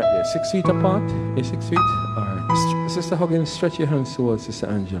 Stand right there. 6 feet apart. 6 feet? All right. Sister Huggins, stretch your hands towards Sister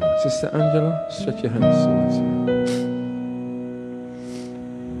Angela. Sister Angela, stretch your hands towards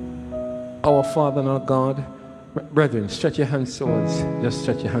her. Our Father and our God. Brethren, stretch your hands towards. Just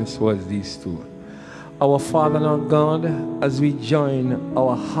stretch your hands towards these two. Our Father and our God, as we join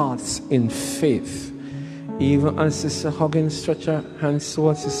our hearts in faith, even as Sister Huggins stretch her hands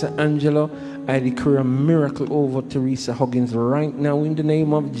towards Sister Angela, I declare a miracle over Teresa Huggins right now in the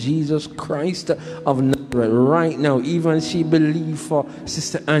name of Jesus Christ of Nazareth. Right now, even as she believes for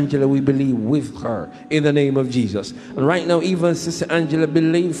Sister Angela, we believe with her in the name of Jesus. And right now, even as Sister Angela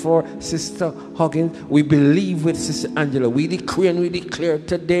believes for Sister Huggins, we believe with Sister Angela. We decree and we declare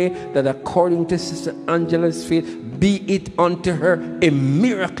today that according to Sister Angela's faith, be it unto her a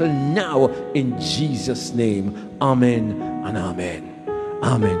miracle now in Jesus' name. Amen and amen.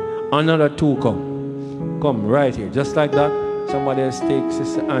 Amen. Another two come right here, just like that. Somebody else take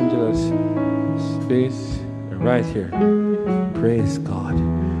Sister Angela's space right here. Praise God.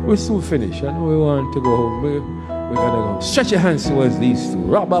 We're soon finished. I know we want to go home. We're gonna go. Stretch your hands towards these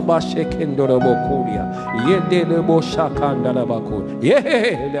two.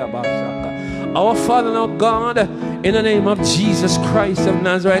 Our Father and our God, in the name of Jesus Christ of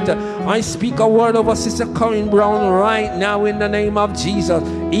Nazareth, I speak a word over Sister Corinne Brown right now in the name of Jesus.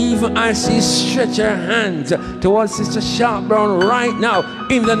 Even as she stretch her hands towards Sister Sharp Brown right now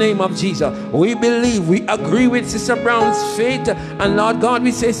in the name of Jesus. We believe, we agree with Sister Brown's faith. And Lord God,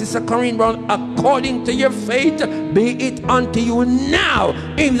 we say, Sister Corinne Brown, according to your faith, be it unto you now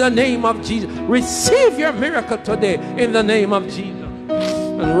in the name of Jesus. Receive your miracle today in the name of Jesus.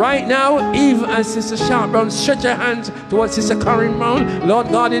 And right now, even as Sister Sharp Brown stretch her hands towards Sister Corinne Brown, Lord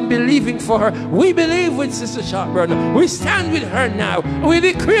God, in believing for her, we believe with Sister Sharp Brown. We stand with her now. We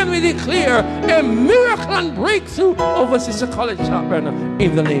decree and we declare a miracle and breakthrough over Sister Colin Sharp Brown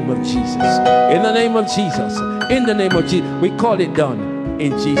in the name of Jesus. In the name of Jesus. In the name of Jesus. We call it done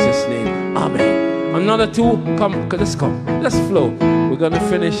in Jesus' name. Amen. Another two, come. Let's flow. We're going to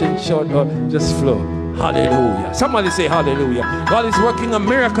finish in short, just flow. Hallelujah. Somebody say hallelujah. God is working a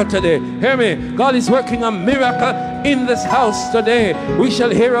miracle today. Hear me. God is working a miracle in this house today. We shall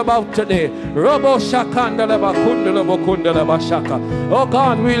hear about today. Oh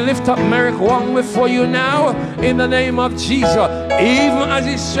God, we lift up Merrick Wong before you now in the name of Jesus. Even as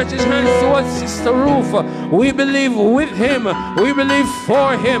he stretches hands towards Sister Ruth, we believe with him. We believe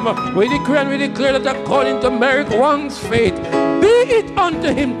for him. We decree and we declare that according to Merrick Wong's faith, be it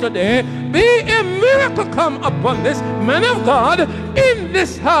unto him today. Be a miracle come upon this man of God in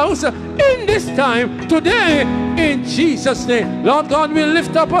this house, in this time, today, in Jesus' name. Lord God, we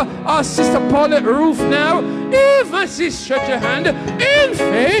lift up our Sister Paulette Ruth now. Even she stretch her hand in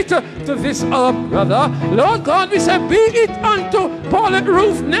faith to this our brother. Lord God, we say, be it unto Paulette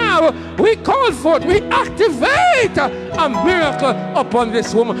Ruth now. We call forth, we activate a miracle upon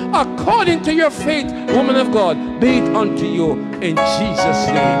this woman. According to your faith, woman of God, be it unto you in Jesus'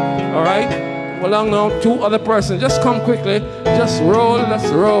 name. All right? Along now, two other persons. Just come quickly. Just roll. Let's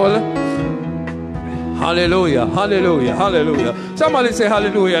roll. Hallelujah. Hallelujah. Hallelujah. Somebody say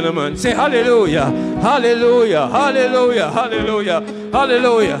hallelujah, no man. Say hallelujah. Hallelujah. Hallelujah. Hallelujah.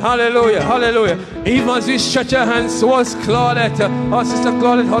 Hallelujah. Hallelujah. Hallelujah. Even as we stretch our hands towards Claudette, our Sister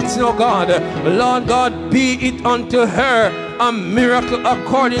Claudette Hudson, oh God, Lord God, be it unto her a miracle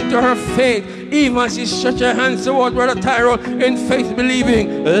according to her faith. Even as she stretch her hands toward Brother Tyrone in faith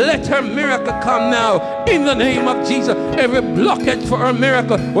believing, let her miracle come now in the name of Jesus. Every blockage for a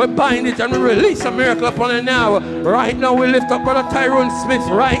miracle, we bind it and we release a miracle upon her now. Right now, we lift up Brother Tyrone Smith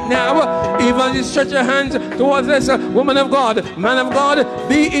right now. Even you stretch your hands towards this woman of God, man of God,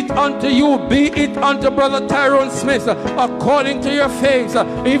 be it unto you, be it unto Brother Tyrone Smith, according to your faith.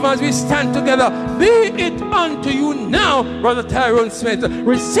 Even as we stand together, be it unto you now, Brother Tyrone Smith.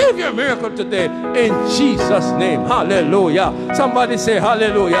 Receive your miracle today in Jesus' name. Hallelujah. Somebody say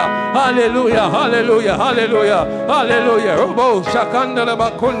hallelujah. Hallelujah. Hallelujah. Hallelujah. Hallelujah.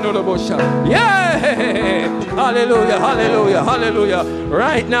 Yeah. Hallelujah. Hallelujah. Hallelujah.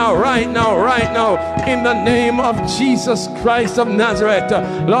 Right now, right now, right now, in the name of Jesus Christ of Nazareth.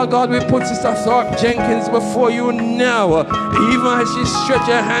 Lord God, we put Sister Thorpe Jenkins before you now. Even as she stretches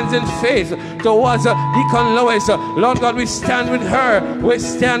her hands in faith towards Deacon Lois. Lord God, we stand with her. We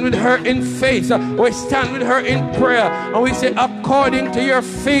stand with her in faith. We stand with her in prayer. And we say, according to your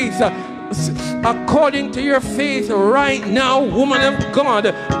faith, according to your faith right now, woman of God,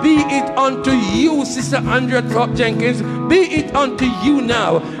 be it unto you, Sister Andrea Thorpe Jenkins, be it unto you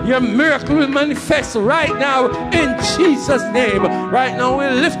now. Your miracle will manifest right now in Jesus' name. Right now we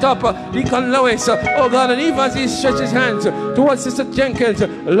lift up Deacon Lois, oh God, and even as he stretches his hands towards Sister Jenkins,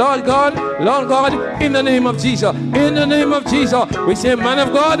 Lord God, in the name of Jesus, in the name of Jesus, we say, man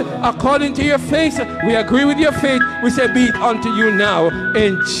of God, according to your faith, we agree with your faith, we say, be it unto you now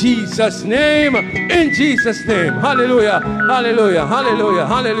in Jesus' name, in Jesus' name. Hallelujah, hallelujah, hallelujah,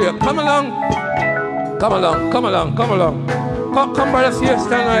 hallelujah. Come along, come along, come along, come along. Come, brother, see you,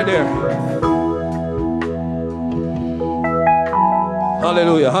 stand right there.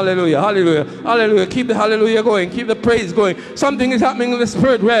 Hallelujah, hallelujah, hallelujah, hallelujah. Keep the hallelujah going, keep the praise going. Something is happening in the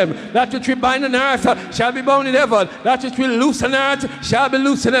spirit realm. That which we bind on earth shall be bound in heaven. That which we loose on earth shall be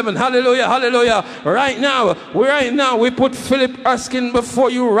loose in heaven. Hallelujah, hallelujah. Right now, we put Philip Erskine before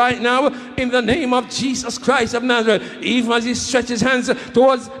you right now in the name of Jesus Christ of Nazareth. Even as he stretches his hands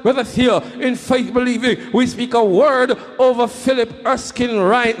towards Brother Theo in faith believing, we speak a word over Philip Erskine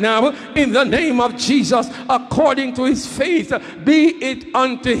right now in the name of Jesus. According to his faith, be it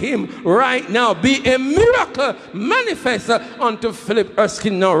unto him right now. Be a miracle manifest unto Philip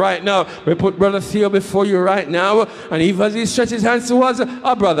Erskine now, right now. We put Brother Theo before you right now, and even as he stretches his hands towards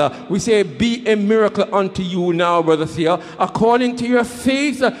our brother, we say, be a miracle unto you now, Brother Theo. According to your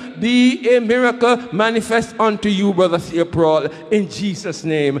faith, be a miracle manifest unto you, Brother Theo Paul, in Jesus'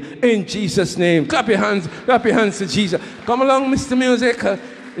 name, in Jesus' name. Clap your hands to Jesus. Come along, Mr. Music.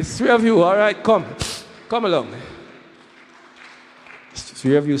 It's three of you, all right, come along.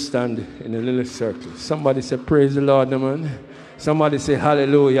 Three of you stand in a little circle. Somebody say, praise the Lord, man. Somebody say,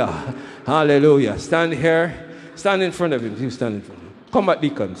 hallelujah. Hallelujah. Stand here. Stand in front of him. You stand in front of him. Come back,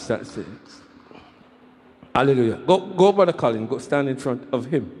 Deacon. Stand. Hallelujah. Go, Brother Colin. Go stand in front of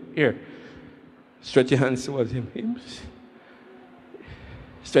him. Here. Stretch your hands towards him.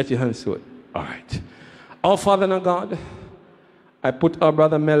 Stretch your hands towards him. All right. Our Father and our God, I put our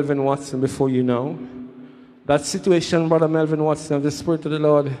brother Melvin Watson before you now. That situation, Brother Melvin Watson, the Spirit of the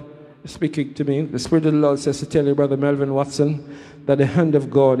Lord is speaking to me. The Spirit of the Lord says to tell you, Brother Melvin Watson, that the hand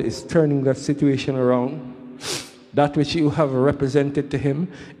of God is turning that situation around. That which you have represented to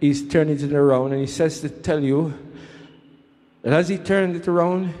him, he's turning it around. And he says to tell you that as he turned it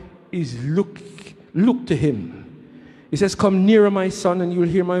around, he's look to him. He says, come nearer, my son, and you'll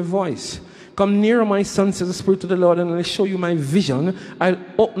hear my voice. Come nearer, my son, says the Spirit of the Lord, and I'll show you my vision. I'll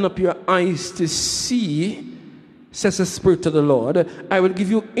open up your eyes to see, says the Spirit of the Lord. I will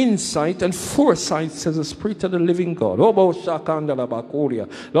give you insight and foresight, says the Spirit of the living God.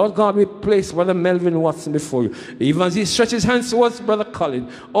 Lord God, we place Brother Melvin Watson before you. Even as he stretches his hands towards Brother Colin.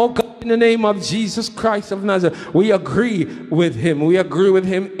 Oh God, in the name of Jesus Christ of Nazareth, we agree with him. We agree with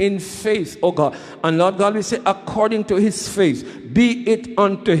him in faith, oh God. And Lord God, we say, according to his faith, be it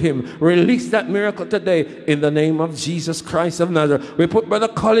unto him. Release that miracle today in the name of Jesus Christ of Nazareth. We put Brother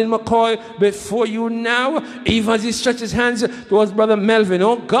Colin McCoy before you now, even as he stretches his hands towards Brother Melvin.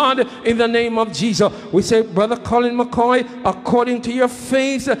 Oh God, in the name of Jesus, we say, Brother Colin McCoy, according to your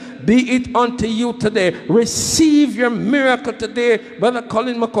faith, be it unto you today. Receive your miracle today, Brother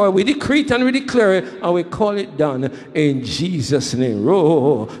Colin McCoy. We decree it and we declare it, and we call it done in Jesus' name.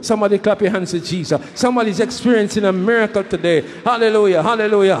 Oh, somebody clap your hands to Jesus. Somebody's experiencing a miracle today. Hallelujah,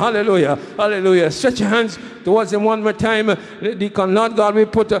 hallelujah, hallelujah, hallelujah. Stretch your hands towards him one more time. Deacon, Lord God, we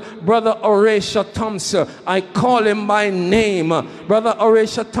put Brother Horatio Thompson. I call him by name. Brother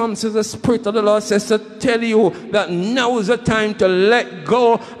Horatio Thompson, the Spirit of the Lord says to tell you that now is the time to let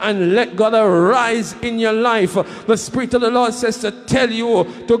go and let God arise in your life. The Spirit of the Lord says to tell you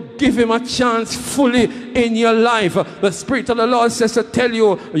to give him a chance fully in your life. The Spirit of the Lord says to tell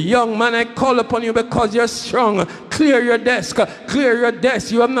you, young man, I call upon you because you're strong. Clear your desk. Clear your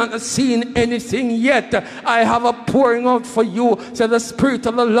desk. You have not seen anything yet. I have a pouring out for you, said the Spirit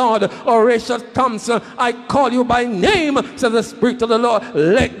of the Lord. Horatio Thompson, I call you by name, said the Spirit of the Lord.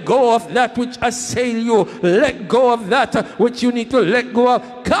 Let go of that which assail you. Let go of that which you need to let go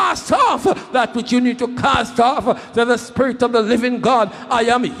of. Cast off that which you need to cast off, said the Spirit of the living God. I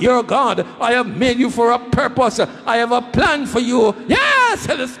am your God. I have made you for a purpose. I have a plan for you. Yes,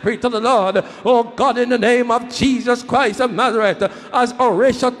 said the Spirit of the Lord. Oh God, in the name of Jesus Christ of Nazareth, as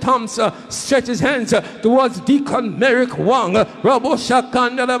Horatio Thompson stretches hands towards Deacon Merrick Wong.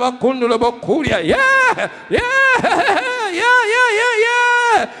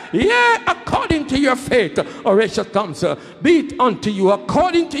 Yeah, according to your faith, Horatio Thompson, be it unto you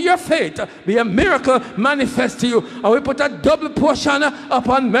according to your faith. Be a miracle manifest to you. And we put a double portion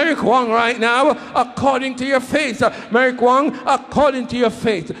upon Merrick Wong right now, according to your faith. Merrick Wong, according to your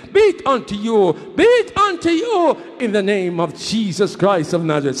faith. Be it unto you. Be it unto you in the name of Jesus Christ of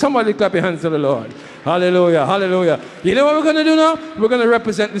Nazareth. Somebody clap your hands to the Lord. Hallelujah, hallelujah. You know what we're going to do now? We're going to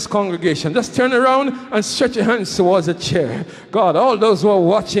represent this congregation. Just turn around and stretch your hands towards a chair. God, all those who are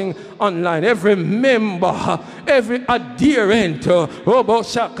watching online, every member, every adherent, every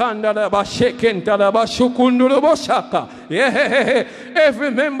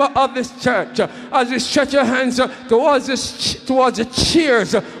member of this church, as you stretch your hands towards the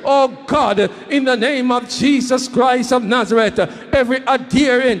chairs, oh God, in the name of Jesus Christ of Nazareth, every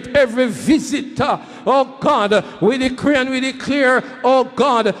adherent, every visitor, oh God, we decree and we declare, oh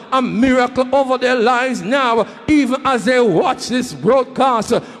God, a miracle over their lives now, even as they watch this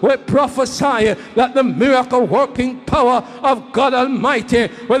broadcast. We prophesy that the miracle working power of God Almighty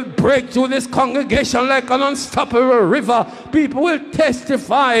will break through this congregation like an unstoppable river. People will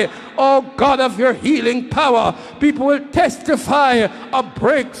testify, oh God, of your healing power. People will testify of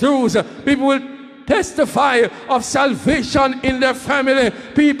breakthroughs. People will testify of salvation in their family.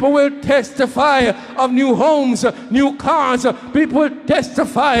 People will testify of new homes, new cars. People will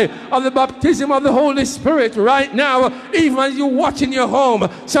testify of the baptism of the Holy Spirit right now. Even as you watch in your home,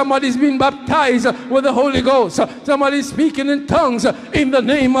 somebody's been baptized with the Holy Ghost. Somebody's speaking in tongues in the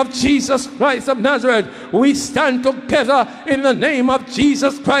name of Jesus Christ of Nazareth. We stand together in the name of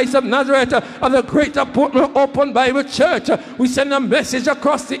Jesus Christ of Nazareth of the Greater Portmore Open Bible Church. We send a message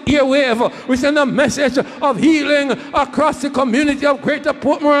across the airwave. We send a message of healing across the community of Greater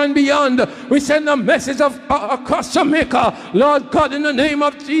Portmore and beyond. We send a message of across Jamaica. Lord God, in the name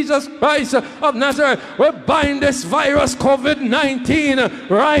of Jesus Christ of Nazareth, we bind this virus COVID-19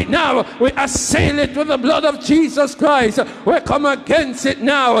 right now. We assail it with the blood of Jesus Christ. We come against it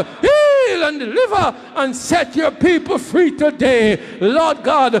now. Heal and deliver and set your people free today. Lord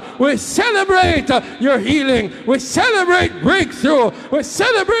God, we celebrate your healing. We celebrate breakthrough. We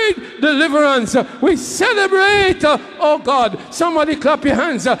celebrate deliverance. We celebrate, oh God, somebody clap your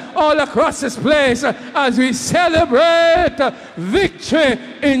hands all across this place as we celebrate victory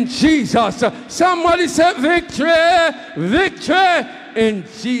in Jesus. Somebody say victory, victory in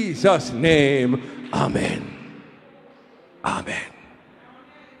Jesus' name. Amen. Amen.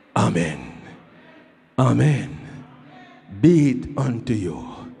 Amen. Amen. Be it unto you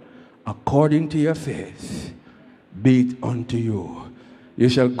according to your faith. Be it unto you. You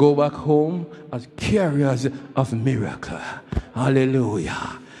shall go back home as carriers of miracle.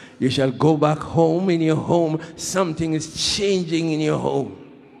 Hallelujah. You shall go back home. In your home, something is changing in your home.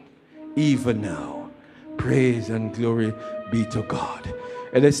 Even now. Praise and glory be to God.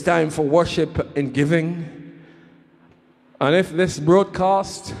 It is time for worship and giving. And if this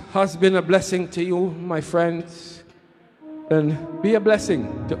broadcast has been a blessing to you, my friends, then be a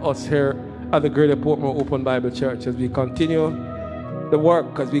blessing to us here at the Greater Portmore Open Bible Church as we continue the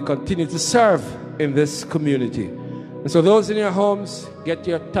work, as we continue to serve in this community. And so those in your homes, get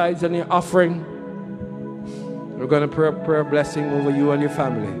your tithes and your offering. We're going to pray a prayer blessing over you and your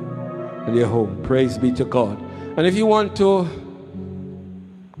family and your home. Praise be to God. And if you want to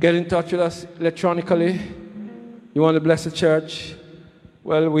get in touch with us electronically, you want to bless the church,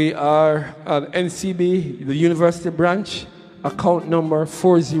 well, we are at NCB, the University branch, account number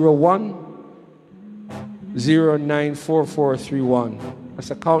 401 094431.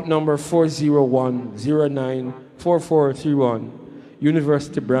 That's account number 401 094431.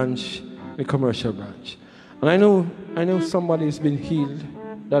 University branch, the commercial branch. And I know somebody's been healed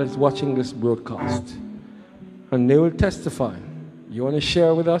that is watching this broadcast. And they will testify. You want to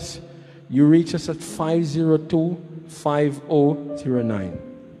share with us? You reach us at 502-5009.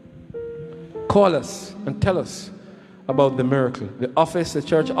 Call us and tell us about the miracle. The office, the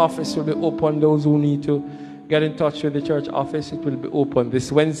church office will be open. Those who need to get in touch with the church office, it will be open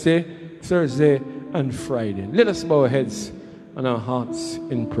this Wednesday, Thursday, and Friday. Let us bow our heads and our hearts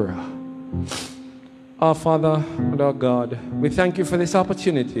in prayer. Our Father and our God, we thank you for this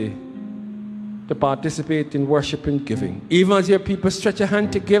opportunity to participate in worship and giving. Even as your people stretch a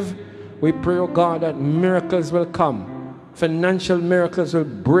hand to give, we pray, oh God, that miracles will come. Financial miracles will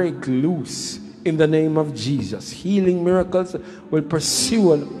break loose in the name of Jesus. Healing miracles will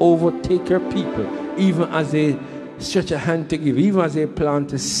pursue and overtake your people, even as they stretch a hand to give, even as they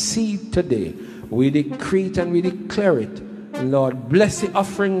plant a seed today. We decree it and we declare it. Lord, bless the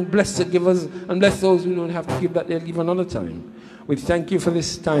offering, bless the givers, and bless those who don't have to give, that they'll give another time. We thank you for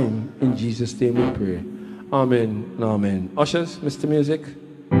this time. In Jesus' name we pray. Amen and amen. Ushers, Mr. Music.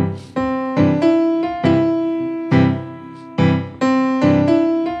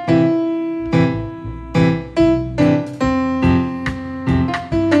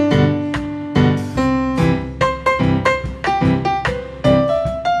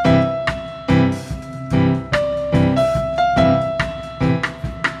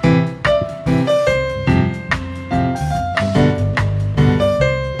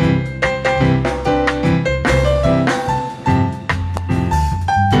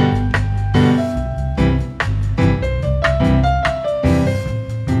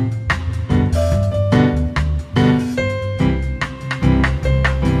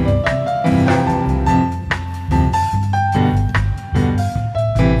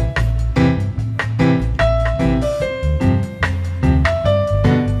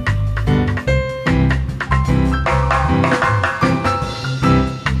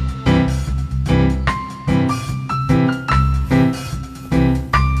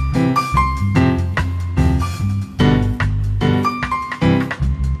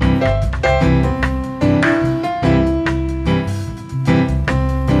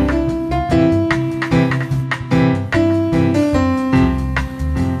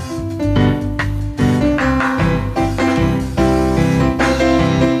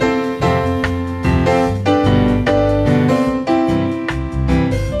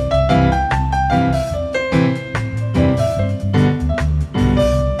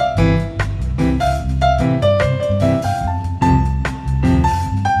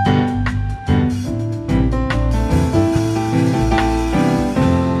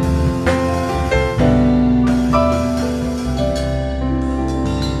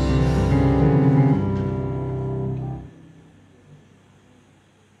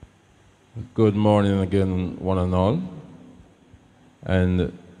 Good morning again, one and all.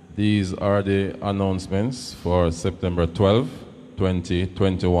 And these are the announcements for September 12,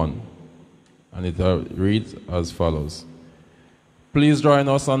 2021. And it reads as follows. Please join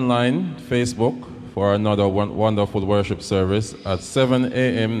us online, Facebook, for another wonderful worship service at 7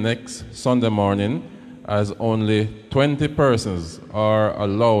 a.m. next Sunday morning, as only 20 persons are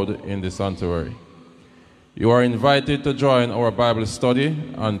allowed in the sanctuary. You are invited to join our Bible study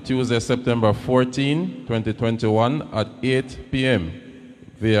on Tuesday, September 14, 2021 at 8 p.m.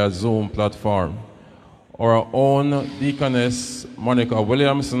 via Zoom platform. Our own Deaconess Monica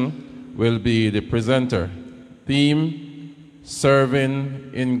Williamson will be the presenter. Theme,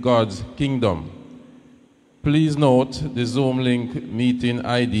 Serving in God's Kingdom. Please note the Zoom link meeting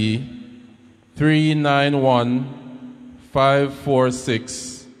ID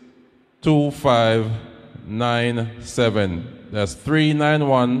 391-546-2597. That's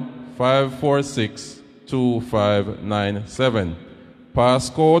 391-546-2597.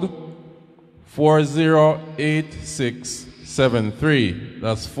 Passcode 408673.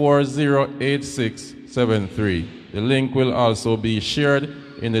 That's 408673. The link will also be shared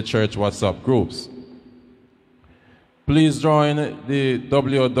in the church WhatsApp groups. Please join the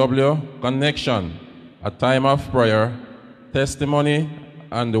WW Connection, a time of prayer, testimony,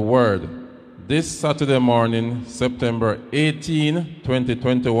 and the word, this Saturday morning, September 18,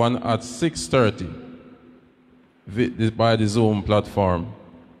 2021 at 6:30 by the Zoom platform.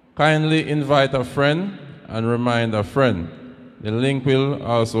 Kindly invite a friend and remind a friend. The link will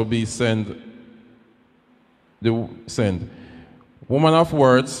also be sent. Woman of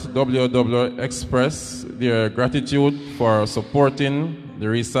Words, WW, express their gratitude for supporting the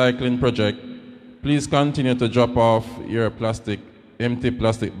recycling project. Please continue to drop off your empty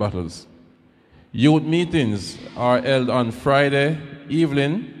plastic bottles. Youth meetings are held on Friday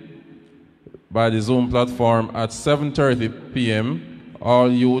evening by the Zoom platform at 7:30 p.m.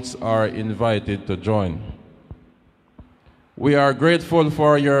 All youths are invited to join. We are grateful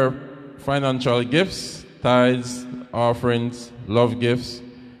for your financial gifts, tithes, offerings, love gifts.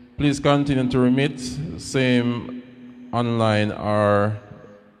 Please continue to remit, same online or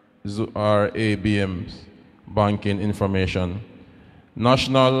ABM banking information.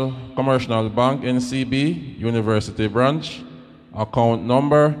 National Commercial Bank NCB University Branch, account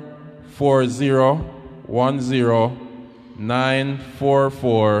number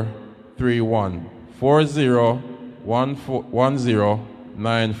 4010-94431.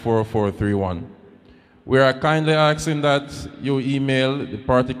 4010-94431. We are kindly asking that you email the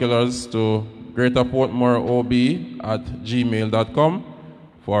particulars to greaterportmoreob@gmail.com.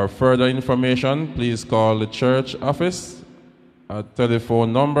 For further information, please call the church office at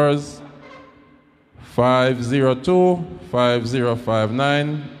telephone numbers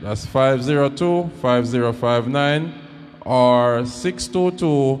 502-5059, that's 502-5059, or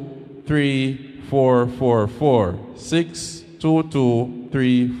 622-3444,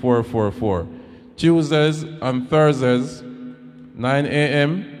 622-3444. Tuesdays and Thursdays, 9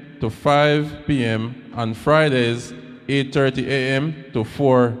 a.m. to 5 p.m., and Fridays, 8:30 a.m. to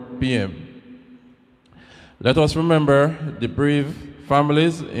 4 p.m. Let us remember the bereaved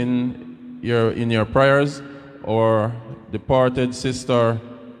families in your prayers, or departed Sister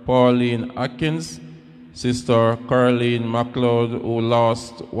Pauline Atkins, Sister Caroline MacLeod, who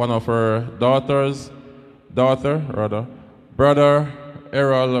lost one of her Brother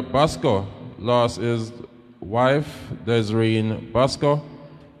Errol Basco lost his wife, Desireen Basco,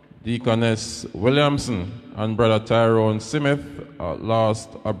 Deaconess Williamson and Brother Tyrone Smith lost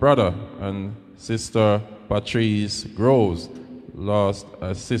a brother, and Sister Patrice Groves lost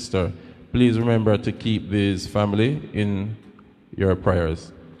a sister. Please remember to keep this family in your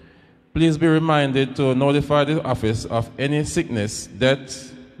prayers. Please be reminded to notify the office of any sickness,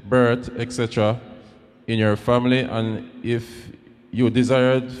 death, birth, etc. in your family, and if you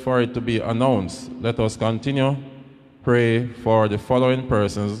desired for it to be announced, let us continue. Pray for the following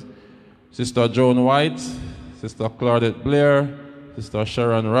persons: Sister Joan White, Sister Claudette Blair, Sister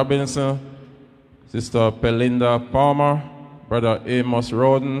Sharon Robinson, Sister Pelinda Palmer, Brother Amos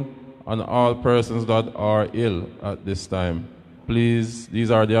Roden, and all persons that are ill at this time. Please,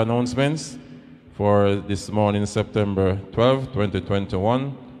 these are the announcements for this morning, September 12,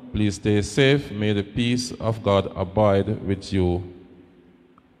 2021. Please stay safe. May the peace of God abide with you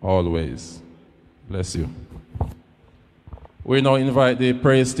always. Bless you. We now invite the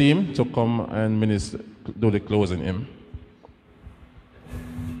praise team to come and do the closing hymn.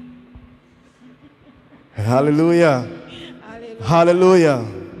 Hallelujah. Hallelujah.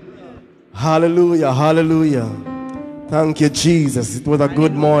 Hallelujah. Hallelujah. Thank you, Jesus. It was a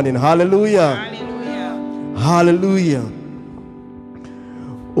good morning. Hallelujah. Hallelujah.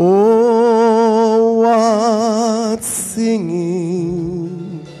 Oh, what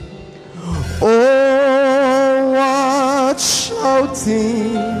singing. Oh, what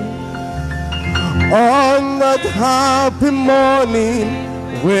shouting on that happy morning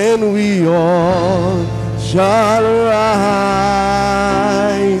when we all shall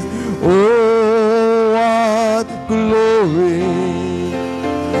rise. Oh, what glory.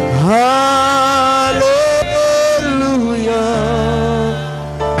 Hallelujah.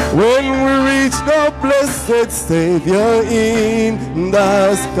 When we reach the blessed Savior in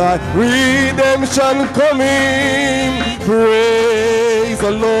the sky, redemption coming. Praise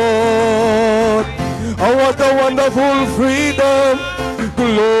the Lord. Oh, what a wonderful freedom.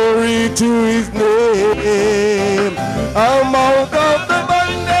 Glory to his name. I'm out of the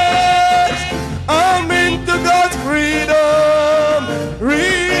bondage. I'm into God's freedom.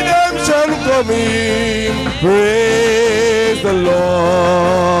 Redemption coming. Praise the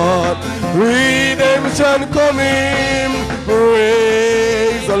Lord. Redemption coming.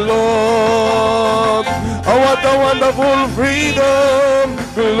 Praise the Lord. Oh, what a wonderful freedom.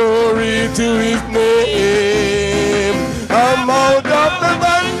 Glory to his name. I'm out of the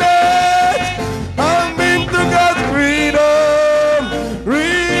bondage. I'm into God's freedom.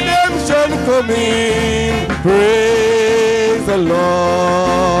 Redemption coming. Praise the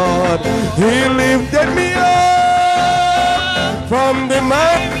Lord. He lifted me up from the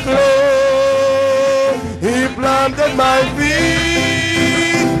mighty clay. He planted my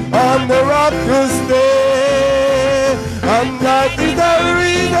feet on the rock to stay. And that is the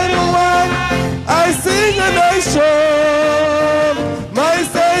reason why I sing and I shout. My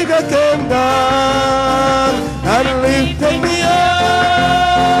Savior came down and lifted me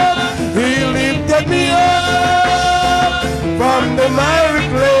up. He lifted me up from the miry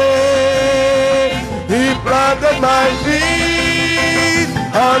clay. He planted my feet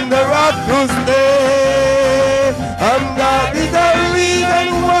on the rock to stay. And that is the reason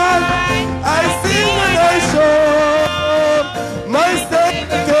why I sing and I shout. My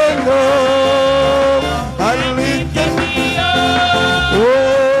Savior came down and lifted me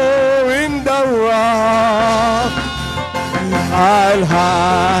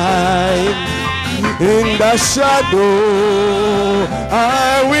the shadow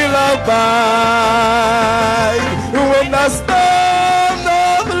I will abide. When the storms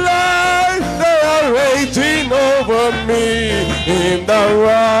of life they are raging over me, in the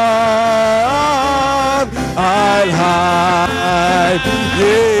rock I'll hide.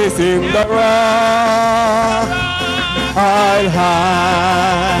 Yes, in the rock I'll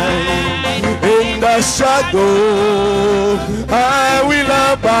hide. In the shadow I will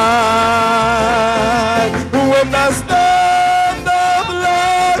abide. When the storms of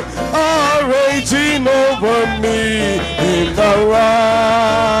life are raging over me, in the rock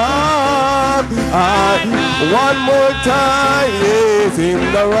one more time, yes, in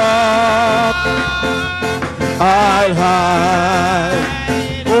the rock I'll hide.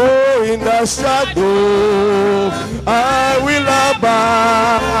 Oh, in the shadow I will abide.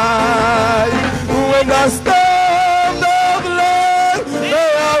 When the storms of life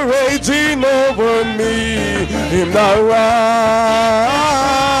they are raging over me, in the rock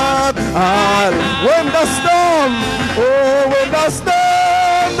when the storm, oh, when the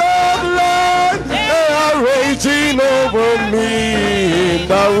storms of life they are raging over me, in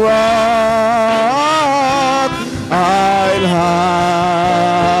the rock I'll hide.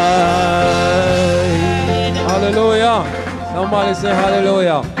 Hallelujah. Somebody say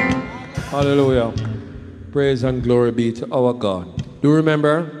hallelujah. Hallelujah. Praise and glory be to our God. Do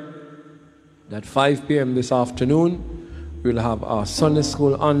remember that 5 p.m. this afternoon, we'll have our Sunday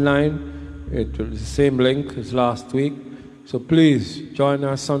school online. It will be the same link as last week. So please join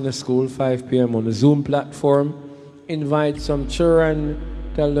our Sunday school 5 p.m. on the Zoom platform. Invite some children,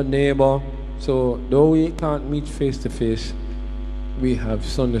 tell the neighbor. So though we can't meet face to face, we have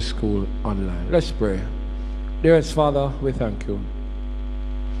Sunday school online. Let's pray. Dearest Father, we thank you.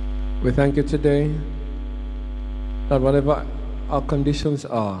 We thank you today that whatever our conditions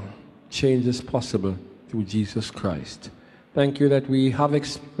are, change is possible through Jesus Christ. Thank you that we have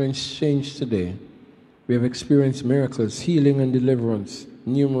experienced change today. We have experienced miracles, healing and deliverance,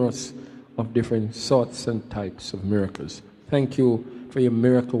 numerous of different sorts and types of miracles. Thank you for your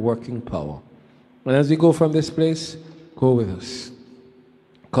miracle working power. And as we go from this place, go with us.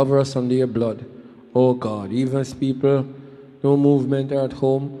 Cover us under your blood. Oh God, even as people, no movement are at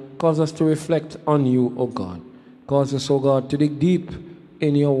home, cause us to reflect on you, oh God. Cause us, oh God, to dig deep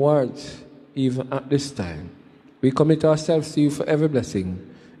in your words, even at this time. We commit ourselves to you for every blessing.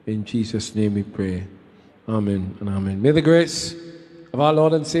 In Jesus' name we pray. Amen and amen. May the grace of our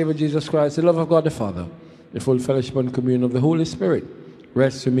Lord and Savior Jesus Christ, the love of God the Father, the full fellowship and communion of the Holy Spirit,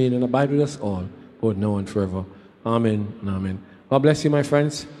 rest, remain, and abide with us all, both now and forever. Amen and amen. God bless you, my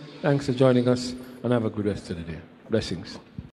friends. Thanks for joining us, and have a good rest of the day. Blessings.